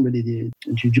valide l'ensemble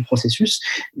du processus.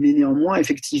 Mais néanmoins,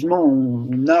 effectivement,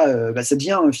 ça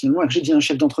devient finalement, Hergé devient un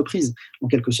chef d'entreprise en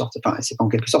quelque sorte. Enfin, c'est pas en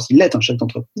quelque sorte, il est un chef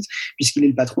d'entreprise puisqu'il est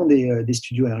le patron des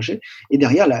studios Hergé. Et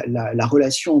derrière, la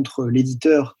relation entre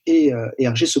l'éditeur et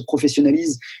Hergé se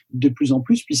professionnalise de plus en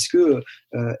plus puisque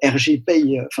Hergé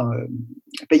paye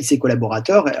ses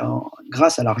collaborateurs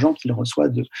grâce à l'argent qu'il reçoit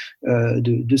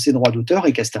de ses droits d'auteur,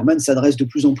 et Casterman s'adresse de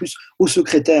plus en plus au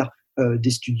secrétaire des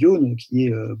studios, qui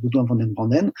est Baudouin van den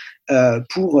Branden,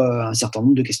 pour un certain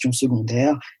nombre de questions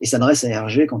secondaires, et s'adresse à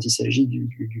Hergé quand il s'agit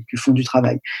du fond du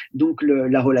travail. Donc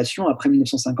la relation après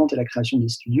 1950 et la création des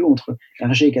studios entre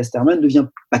Hergé et Casterman devient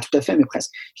pas tout à fait, mais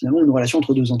presque, finalement une relation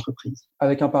entre deux entreprises.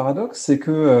 Avec un paradoxe, c'est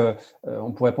que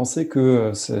on pourrait penser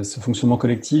que ce fonctionnement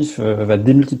collectif va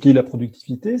démultiplier la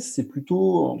productivité. C'est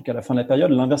plutôt, en tout cas à la fin de la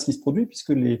période, l'inverse qui se produit,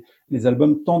 puisque les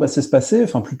albums tendent à s'espacer,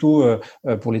 enfin plutôt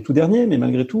pour les tout derniers, mais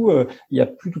malgré tout, il n'y a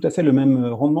plus tout à fait le même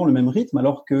rendement, le même rythme,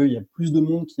 alors qu'il y a plus de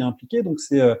monde qui est impliqué. Donc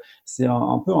c'est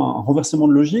un peu un renversement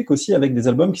de logique aussi, avec des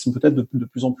albums qui sont peut-être de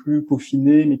plus en plus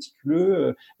peaufinés,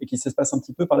 méticuleux, et qui s'espacent un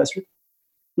petit peu par la suite.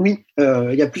 Oui,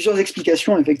 il y a plusieurs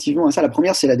explications effectivement à ça. La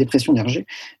première, c'est la dépression d'Hergé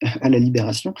à la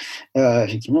Libération.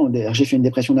 Effectivement, Hergé fait une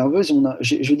dépression nerveuse.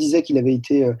 Je disais qu'il avait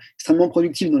été extrêmement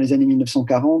productif dans les années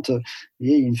 1940, et il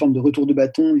y a une forme de retour de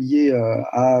bâton lié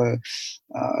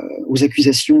aux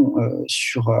accusations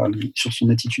sur son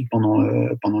attitude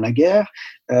pendant la guerre.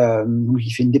 Donc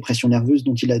il fait une dépression nerveuse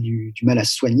dont il a du mal à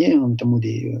se soigner, notamment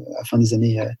à fin des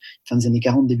années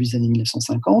 40, début des années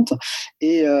 1950.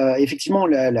 Et effectivement,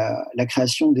 la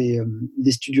création des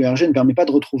studios Hergé ne permet pas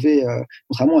de retrouver,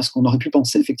 contrairement à ce qu'on aurait pu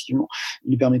penser, effectivement,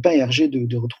 il ne permet pas à Hergé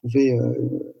de retrouver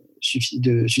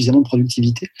suffisamment de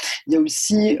productivité. Il y a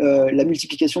aussi la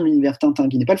multiplication de l'univers Tintin,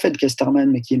 qui n'est pas le fait de Casterman,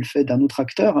 mais qui est le fait d'un autre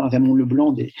acteur, Raymond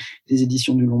Leblanc des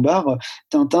éditions du Lombard.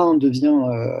 Tintin devient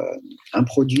un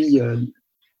produit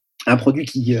un produit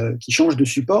qui change de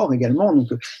support également. Donc,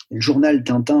 le journal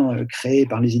Tintin créé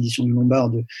par les éditions du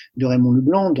Lombard de Raymond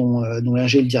Leblanc, dont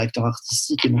Hergé est le directeur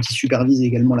artistique et dont il supervise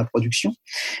également la production.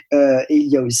 Et il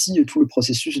y a aussi tout le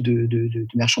processus de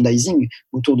merchandising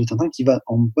autour de Tintin qui va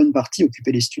en bonne partie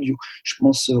occuper les studios. Je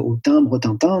pense au timbre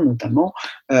Tintin notamment,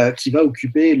 qui va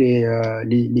occuper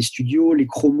les studios, les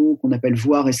chromos qu'on appelle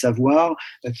Voir et Savoir,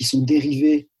 qui sont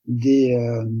dérivés des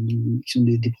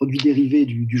produits dérivés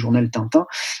du journal Tintin.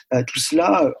 Tout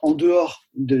cela en dehors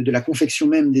de la confection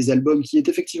même des albums, qui est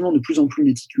effectivement de plus en plus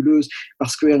méticuleuse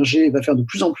parce que Hergé va faire de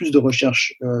plus en plus de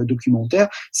recherches documentaires.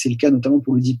 C'est le cas notamment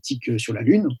pour le diptyque sur la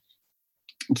Lune,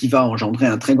 qui va engendrer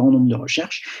un très grand nombre de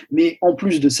recherches. Mais en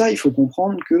plus de ça, il faut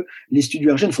comprendre que les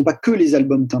studios Hergé ne font pas que les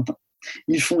albums Tintin.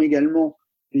 Ils font également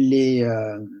tous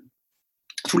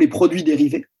les produits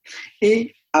dérivés.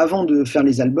 Et avant de faire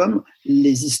les albums,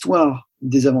 les histoires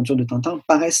des aventures de Tintin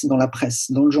paraissent dans la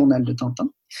presse, dans le journal de Tintin,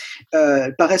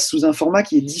 paraissent sous un format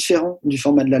qui est différent du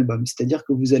format de l'album. C'est-à-dire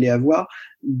que vous allez avoir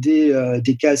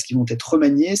des cases qui vont être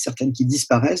remaniées, certaines qui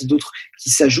disparaissent, d'autres qui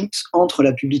s'ajoutent entre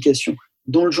la publication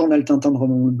dans le journal Tintin de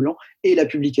Raymond Leblanc et la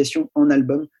publication en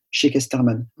album chez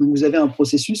Casterman. Donc vous avez un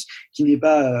processus qui n'est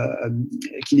pas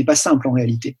simple en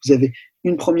réalité. Vous avez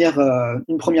une première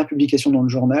publication dans le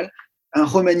journal, un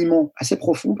remaniement assez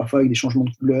profond, parfois avec des changements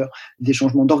de couleur, des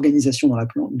changements d'organisation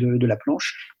de la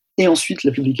planche, et ensuite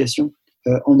la publication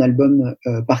en album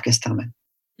par Casterman.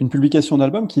 Une publication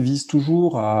d'album qui vise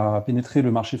toujours à pénétrer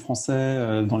le marché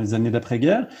français dans les années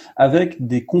d'après-guerre, avec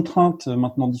des contraintes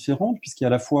maintenant différentes, puisqu'il y a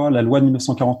à la fois la loi de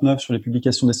 1949 sur les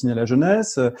publications destinées à la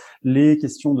jeunesse, les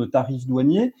questions de tarifs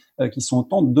douaniers, qui sont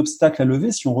autant d'obstacles à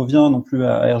lever. Si on revient non plus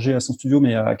à Hergé, à son studio,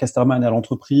 mais à Casterman, à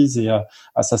l'entreprise et à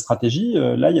sa stratégie,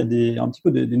 là, il y a un petit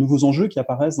peu des nouveaux enjeux qui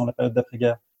apparaissent dans la période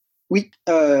d'après-guerre. Oui,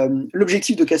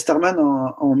 l'objectif de Casterman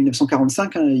en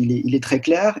 1945, il est très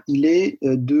clair, il est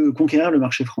de conquérir le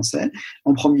marché français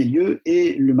en premier lieu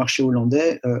et le marché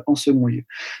hollandais en second lieu.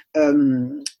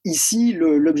 Ici,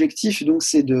 l'objectif donc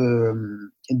c'est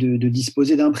de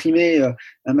disposer d'imprimer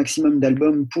un maximum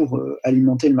d'albums pour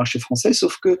alimenter le marché français,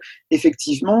 sauf que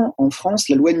effectivement en France,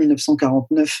 la loi de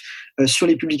 1949 sur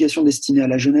les publications destinées à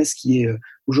la jeunesse, qui est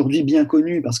aujourd'hui bien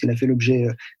connue parce qu'elle a fait l'objet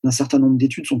d'un certain nombre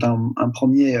d'études, sont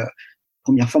première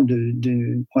forme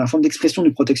d'expression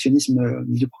du protectionnisme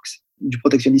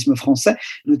français,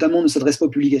 notamment ne s'adresse pas aux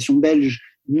publications belges,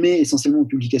 mais essentiellement aux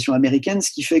publications américaines,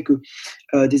 ce qui fait que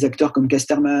des acteurs comme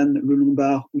Casterman, Le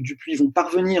Lombard ou Dupuis vont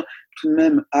parvenir tout de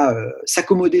même à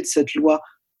s'accommoder de cette loi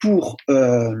pour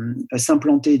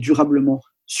s'implanter durablement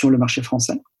sur le marché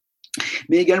français.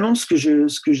 Mais également, ce que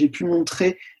j'ai pu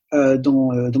montrer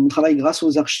dans mon travail grâce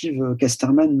aux archives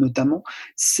Casterman notamment,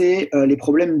 c'est les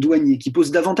problèmes douaniers qui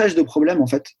posent davantage de problèmes en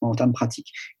fait en termes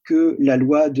pratiques que la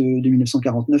loi de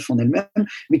 1949 en elle-même,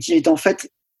 mais qui est en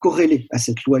fait corrélée à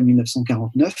cette loi de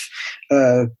 1949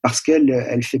 parce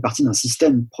qu'elle fait partie d'un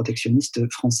système protectionniste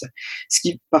français.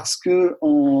 Parce que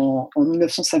en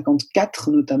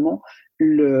 1954 notamment,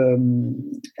 une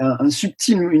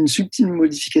subtile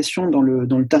modification dans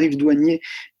le tarif douanier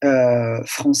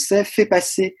français fait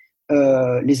passer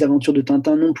les aventures de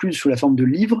Tintin non plus sous la forme de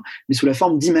livres, mais sous la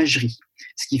forme d'imagerie.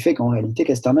 Ce qui fait qu'en réalité,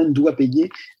 Casterman doit payer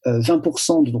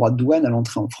 20% de droits de douane à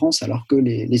l'entrée en France, alors que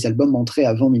les albums entraient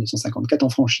avant 1954 en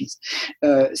franchise.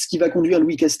 Ce qui va conduire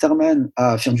Louis Casterman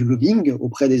à faire du lobbying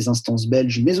auprès des instances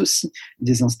belges, mais aussi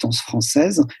des instances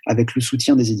françaises, avec le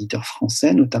soutien des éditeurs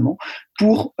français notamment,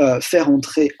 pour faire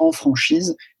entrer en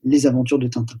franchise les aventures de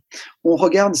Tintin. On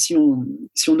regarde, si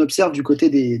on observe du côté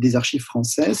des archives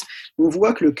françaises, on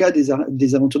voit que le cas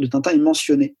des aventures de Tintin est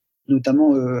mentionné,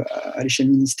 notamment à l'échelle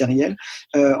ministérielle,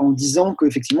 en disant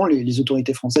qu'effectivement les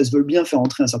autorités françaises veulent bien faire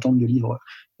entrer un certain nombre de livres,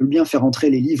 veulent bien faire entrer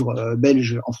les livres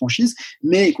belges en franchise,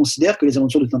 mais considèrent que les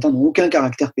aventures de Tintin n'ont aucun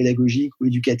caractère pédagogique ou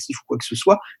éducatif ou quoi que ce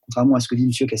soit, contrairement à ce que dit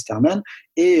M. Casterman,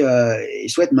 et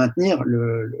souhaitent maintenir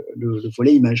le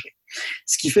volet imagerie.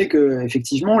 Ce qui fait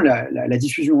qu'effectivement, la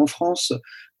diffusion en France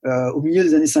au milieu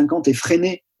des années 50 est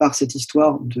freinée par cette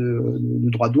histoire de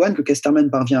droit de douane que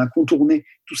Casterman parvient à contourner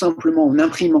tout simplement en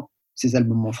imprimant ses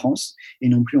albums en France et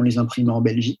non plus en les imprimant en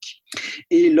Belgique.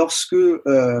 Et lorsque,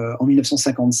 en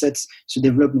 1957, se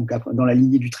développe donc dans la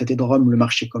lignée du traité de Rome le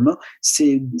marché commun,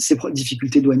 ces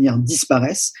difficultés douanières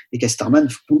disparaissent et Casterman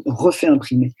refait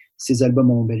imprimer ses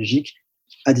albums en Belgique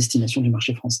à destination du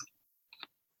marché français.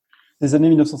 Les années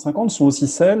 1950 sont aussi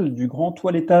celles du grand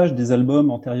toilettage des albums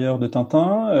antérieurs de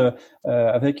Tintin,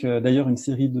 avec d'ailleurs une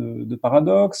série de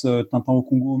paradoxes. Tintin au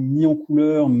Congo mis en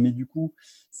couleur, mais du coup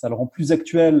ça le rend plus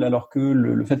actuel, alors que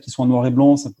le fait qu'il soit en noir et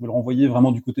blanc, ça pouvait le renvoyer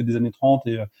vraiment du côté des années 30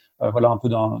 et voilà un peu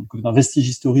d'un vestige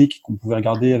historique qu'on pouvait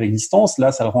regarder avec distance.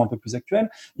 Là, ça le rend un peu plus actuel.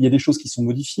 Il y a des choses qui sont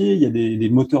modifiées, il y a des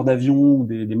moteurs d'avion,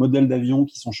 des modèles d'avions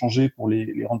qui sont changés pour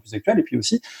les rendre plus actuels, et puis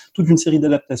aussi toute une série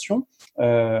d'adaptations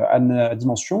à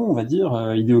dimension, on va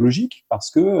dire, idéologique,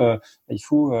 parce que il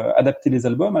faut adapter les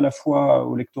albums à la fois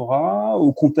au lectorat,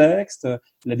 au contexte,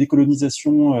 la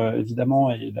décolonisation évidemment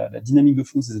et la dynamique de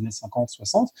fond des années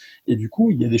 50-60, et du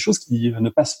coup il y a des choses qui ne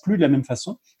passent plus de la même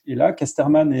façon, et là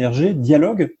Casterman et Hergé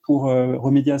dialoguent pour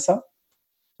remédier à ça.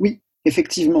 Oui,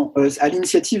 effectivement. À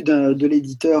l'initiative de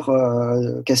l'éditeur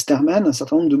Casterman, un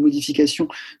certain nombre de modifications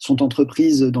sont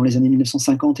entreprises dans les années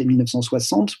 1950 et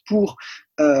 1960 pour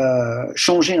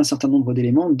changer un certain nombre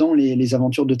d'éléments dans les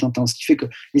aventures de Tintin. Ce qui fait que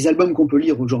les albums qu'on peut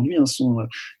lire aujourd'hui sont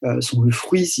le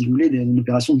fruit, si vous voulez, d'une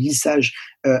opération de lissage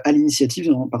à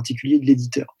l'initiative en particulier de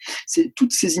l'éditeur.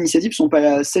 Toutes ces initiatives ne sont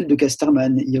pas celles de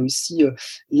Casterman. Il y a aussi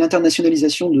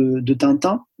l'internationalisation de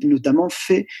Tintin, notamment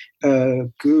fait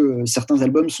que certains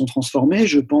albums sont transformés.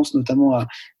 Je pense notamment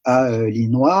à L'île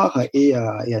Noire et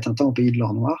à Tintin au pays de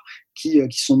l'or noir, qui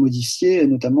sont modifiés,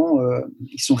 notamment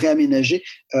qui sont réaménagés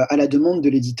à la demande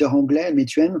de l'éditeur anglais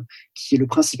Methuen, qui est le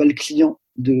principal client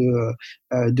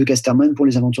de Casterman pour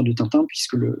les aventures de Tintin,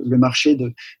 puisque le marché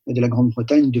de la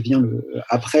Grande-Bretagne devient,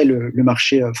 après le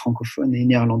marché francophone et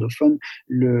néerlandophone,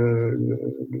 le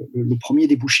premier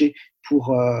débouché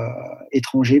pour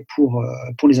étrangers pour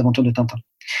les aventures de Tintin.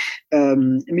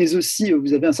 Mais aussi,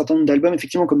 vous avez un certain nombre d'albums,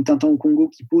 effectivement, comme Tintin au Congo,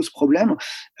 qui posent problème.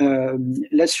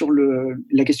 Là, sur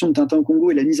la question de Tintin au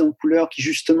Congo et la mise en couleur, qui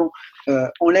justement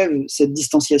enlève cette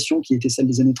distanciation qui était celle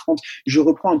des années 30, je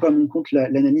reprends un peu à mon compte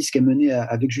l'analyse qu'a menée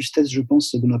avec justesse, je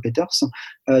pense, Benoît Peters,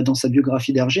 dans sa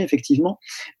biographie d'Hergé. Effectivement,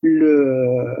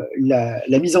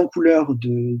 la mise en couleur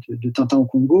de Tintin au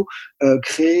Congo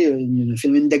crée un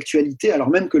phénomène d'actualité, alors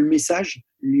même que le message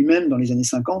lui-même, dans les années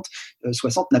 50,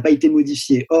 60, n'a pas été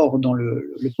modifié. Or, dans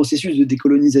le processus de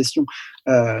décolonisation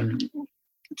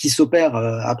qui s'opère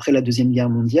après la Deuxième Guerre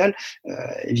mondiale,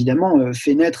 évidemment,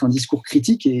 fait naître un discours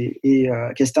critique, et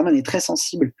Casterman est très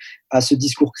sensible à ce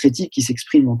discours critique qui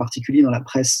s'exprime en particulier dans la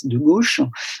presse de gauche,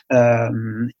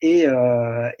 et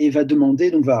va demander,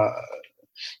 donc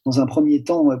dans un premier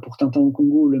temps, pour Tintin au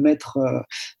Congo, le mettre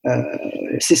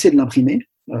cesser de l'imprimer,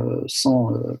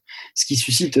 ce qui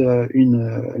suscite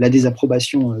la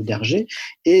désapprobation d'Hergé,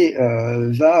 et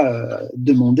va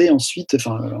demander ensuite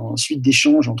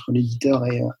d'échanges entre l'éditeur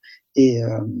et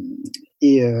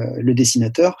le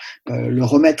dessinateur, le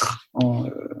remettre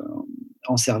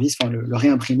en service, le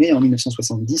réimprimer en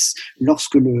 1970,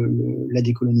 lorsque la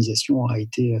décolonisation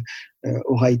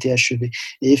aura été achevée.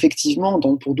 Et effectivement,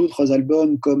 pour d'autres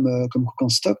albums comme Cook en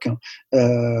Stock,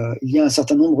 il y a un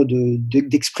certain nombre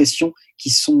d'expressions qui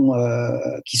sont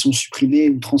supprimées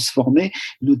ou transformées,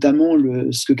 notamment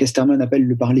ce que Casterman appelle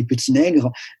le parler petit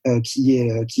nègre, qui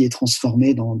est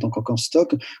transformé dans Cook en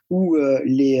Stock, ou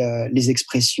les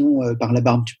expressions par la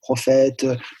barbe du prophète,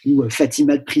 ou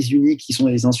Fatima de prise unique, qui sont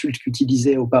les insultes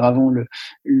qu'utilisait auparavant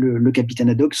le capitaine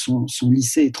Haddock, sont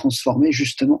lissées et transformées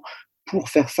justement pour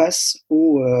faire face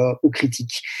aux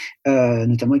critiques,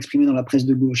 notamment exprimées dans la presse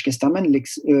de gauche. Casterman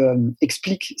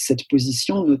explique cette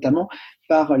position notamment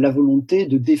par la volonté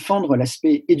de défendre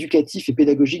l'aspect éducatif et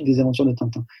pédagogique des aventures de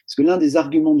Tintin. Parce que l'un des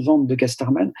arguments de vente de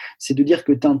Casterman, c'est de dire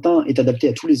que Tintin est adapté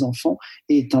à tous les enfants,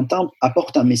 et Tintin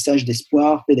apporte un message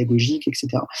d'espoir pédagogique,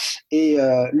 etc. Et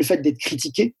le fait d'être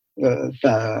critiqué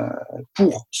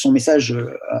pour son message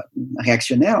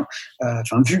réactionnaire,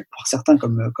 vu par certains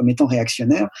comme étant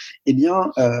réactionnaire, eh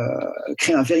bien,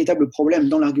 crée un véritable problème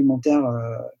dans l'argumentaire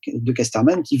de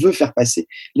Casterman, qui veut faire passer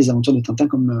les aventures de Tintin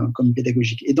comme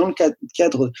pédagogiques. Et dans le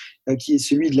cadre qui est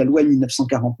celui de la loi de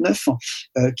 1949,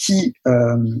 qui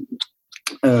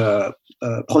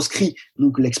proscrit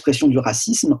donc l'expression du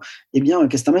racisme, eh bien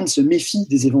Casterman se méfie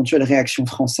des éventuelles réactions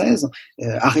françaises,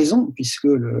 à raison, puisque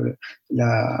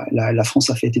la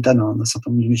France a fait état d'un certain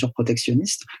nombre de mesures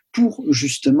protectionnistes, pour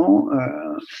justement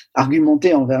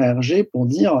argumenter envers Hergé pour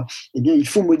dire, eh bien, il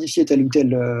faut modifier tel ou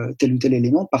tel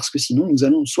élément, parce que sinon nous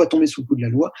allons soit tomber sous le coup de la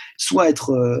loi, soit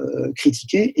être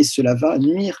critiqués, et cela va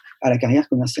nuire à la carrière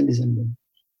commerciale des albums.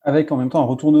 Avec en même temps un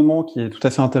retournement qui est tout à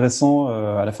fait intéressant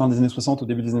à la fin des années 60, au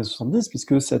début des années 70,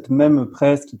 puisque cette même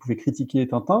presse qui pouvait critiquer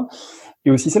Tintin est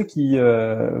aussi celle qui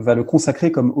va le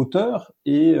consacrer comme auteur,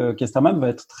 et Casterman va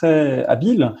être très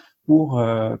habile pour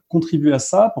contribuer à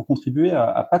ça, pour contribuer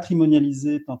à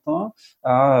patrimonialiser Tintin,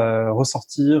 à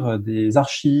ressortir des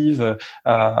archives,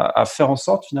 à faire en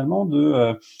sorte finalement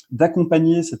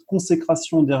d'accompagner cette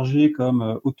consécration d'Hergé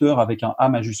comme auteur avec un A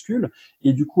majuscule.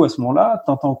 Et du coup, à ce moment-là,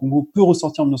 Tintin au Congo peut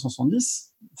ressortir en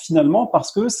 1970, finalement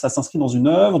parce que ça s'inscrit dans une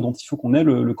œuvre dont il faut qu'on ait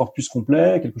le corpus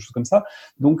complet, quelque chose comme ça.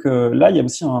 Donc là, il y a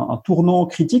aussi un tournant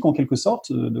critique en quelque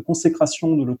sorte de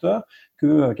consécration de l'auteur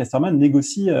que Casterman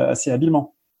négocie assez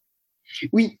habilement.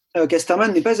 Oui,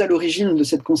 Casterman n'est pas à l'origine de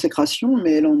cette consécration,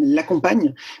 mais elle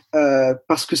l'accompagne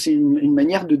parce que c'est une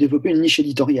manière de développer une niche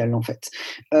éditoriale, en fait.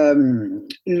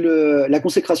 La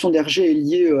consécration d'Hergé est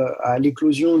liée à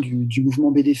l'éclosion du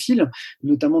mouvement BDphile,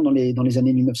 notamment dans les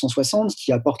années 1960,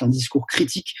 qui apporte un discours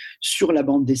critique sur la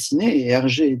bande dessinée, et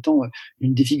Hergé étant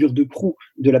une des figures de proue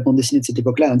de la bande dessinée de cette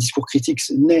époque-là, un discours critique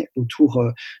naît autour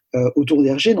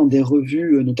d'Hergé, dans des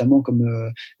revues notamment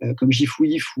comme Gif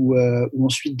Wif ou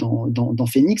ensuite dans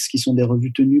Phoenix, qui sont des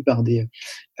revues tenues par les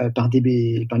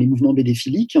mouvements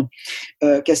bédéphiliques.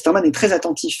 Casterman est très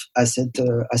attentif à cette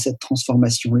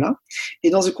transformation-là.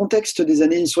 Et dans un contexte des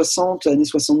années 60, années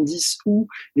 70, où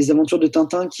les aventures de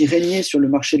Tintin qui régnaient sur le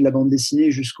marché de la bande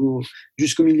dessinée jusqu'au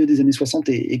milieu des années 60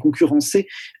 est concurrencé,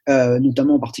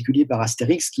 notamment en particulier par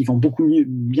Astérix, qui vend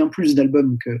bien plus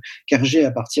d'albums qu'Hergé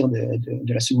à partir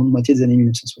de la seconde moitié des années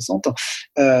 1960.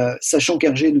 Sachant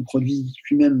qu'Hergé produit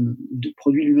lui-même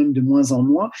de moins en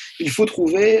moins, il faut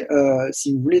trouver,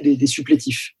 si vous voulez, des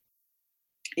supplétifs.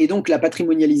 Et donc la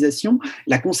patrimonialisation,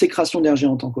 la consécration d'Hergé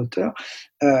en tant qu'auteur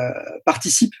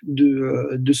participe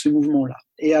de ce mouvement-là.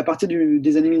 Et à partir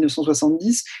des années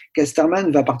 1970, Casterman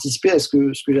va participer à ce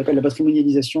que j'appelle la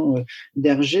patrimonialisation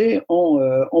d'Hergé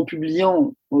en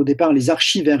publiant au départ les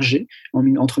archives Hergé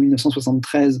entre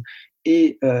 1973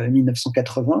 et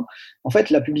 1980. En fait,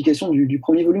 la publication du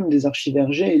premier volume des archives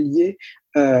Hergé est liée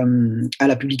à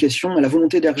la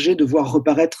volonté d'Hergé de voir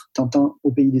reparaître Tintin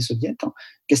au pays des Soviets.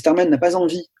 Casterman n'a pas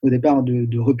envie au départ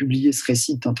de republier ce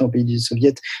récit de Tintin au pays des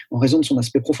Soviets en raison de son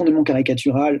aspect profondément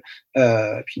caricatural,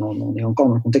 puis on est encore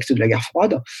dans le contexte de la guerre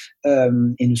froide,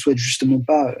 et ne souhaite justement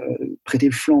pas prêter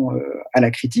le flanc à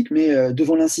la critique, mais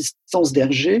devant l'insistance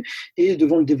d'Hergé et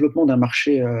devant le développement d'un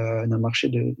marché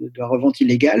de la revente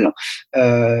illégale,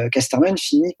 Casterman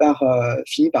finit par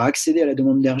accéder à la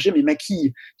demande d'Hergé, mais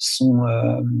maquille son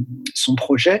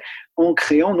projet en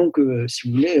créant donc, si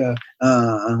vous voulez,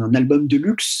 un album de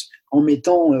luxe en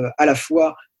mettant à la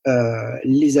fois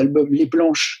les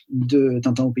planches de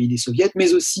Tintin au pays des Soviets,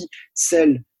 mais aussi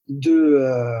celles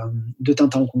de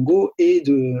Tintin au Congo et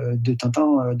de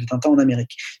Tintin en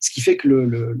Amérique. Ce qui fait que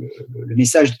le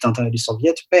message de Tintin et des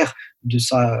Soviets perd de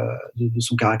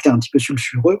son caractère un petit peu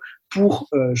sulfureux pour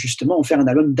justement en faire un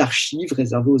album d'archives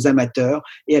réservé aux amateurs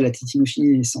et à la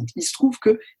titinophilie naissante. Il se trouve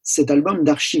que cet album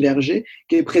d'archives Hergé,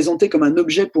 qui est présenté comme un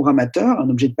objet pour amateurs, un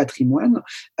objet de patrimoine,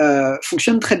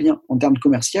 fonctionne très bien en termes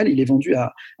commerciaux. Il est vendu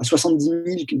à 70 000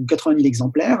 ou 80 000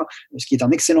 exemplaires, ce qui est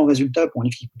un excellent résultat pour un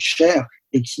livre qui coûte cher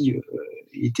et qui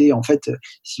était en fait,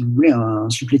 si vous voulez, un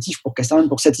supplétif pour Casterman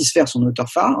pour satisfaire son auteur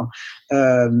phare.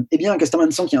 Eh bien,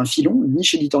 Casterman sent qu'il y a un filon, une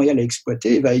niche éditoriale à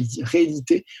exploiter, et va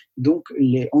rééditer donc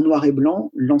en noir et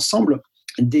blanc l'ensemble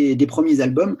des premiers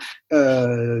albums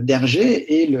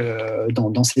d'Hergé et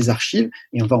dans ses archives,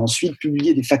 et on va ensuite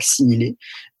publier des facsimilés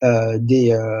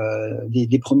des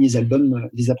premiers albums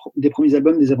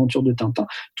des aventures de Tintin,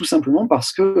 tout simplement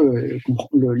parce que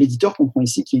l'éditeur comprend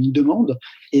ici qu'il y a une demande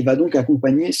et va donc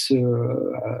accompagner cette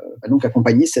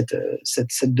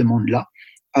demande-là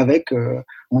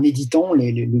en éditant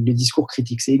les discours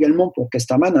critiques. C'est également pour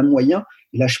Casterman un moyen,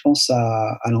 et là je pense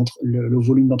le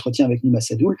volume d'entretien avec Nima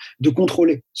Sadoul, de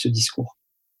contrôler ce discours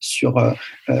sur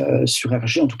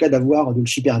Hergé, en tout cas de le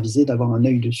superviser, d'avoir un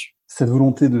œil dessus. Cette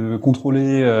volonté de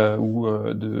contrôler ou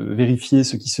de vérifier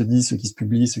ce qui se dit, ce qui se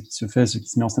publie, ce qui se fait, ce qui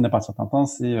se met en scène à partir de Tintin,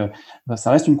 ça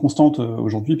reste une constante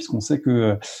aujourd'hui, puisqu'on sait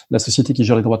que la société qui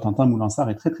gère les droits de Tintin, Moulin-Sarr,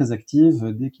 est très très active.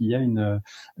 Dès qu'il y a une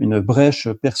brèche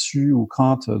perçue ou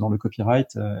crainte dans le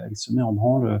copyright, elle se met en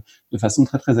branle de façon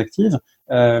très très active.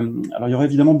 Alors il y aurait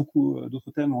évidemment beaucoup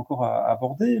d'autres thèmes encore à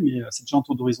aborder, mais c'est déjà un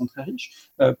tour d'horizon très riche.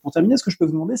 Pour terminer, est-ce que je peux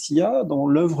vous demander s'il y a dans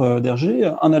l'œuvre d'Hergé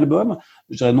un album,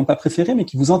 je dirais non pas préféré, mais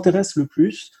qui vous intéresse le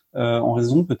plus en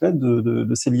raison peut-être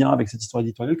de ces liens avec cette histoire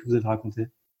éditoriale que vous avez racontée?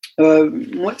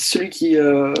 Moi, celui qui... il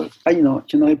y en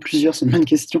aurait plusieurs, c'est une bonne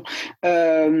question.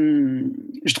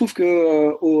 Je trouve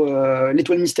que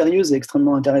L'Étoile mystérieuse est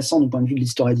extrêmement intéressant du point de vue de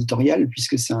l'histoire éditoriale,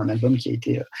 puisque c'est un album qui a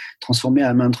été transformé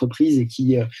à maintes reprises et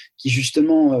qui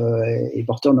justement est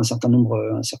porteur d'un certain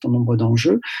nombre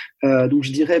d'enjeux. Donc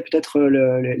je dirais peut-être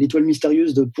L'Étoile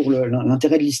mystérieuse pour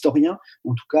l'intérêt de l'historien,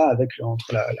 en tout cas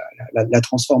entre la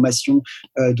transformation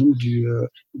donc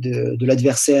de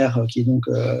l'adversaire qui est donc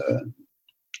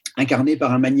incarné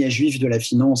par un mania juif de la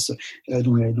finance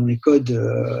dont les codes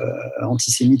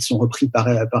antisémites sont repris par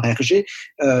Hergé,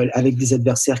 avec des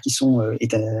adversaires qui sont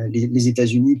les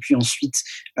États-Unis, puis ensuite,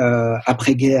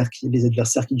 après-guerre, les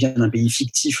adversaires qui deviennent un pays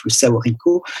fictif, le Sao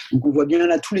Rico. Donc on voit bien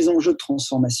là tous les enjeux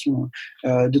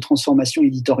de transformation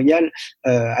éditoriale,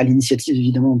 à l'initiative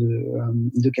évidemment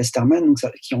de Casterman, donc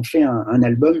qui en fait un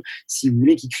album, si vous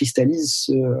voulez, qui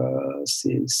cristallise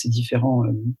ces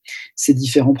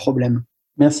différents problèmes.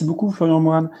 Merci beaucoup, Florian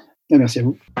Moine. Merci à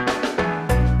vous.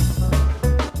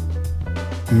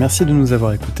 Merci de nous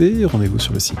avoir écoutés. Rendez-vous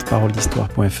sur le site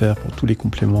paroledhistoire.fr pour tous les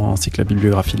compléments ainsi que la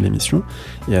bibliographie de l'émission.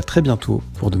 Et à très bientôt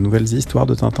pour de nouvelles histoires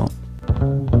de Tintin.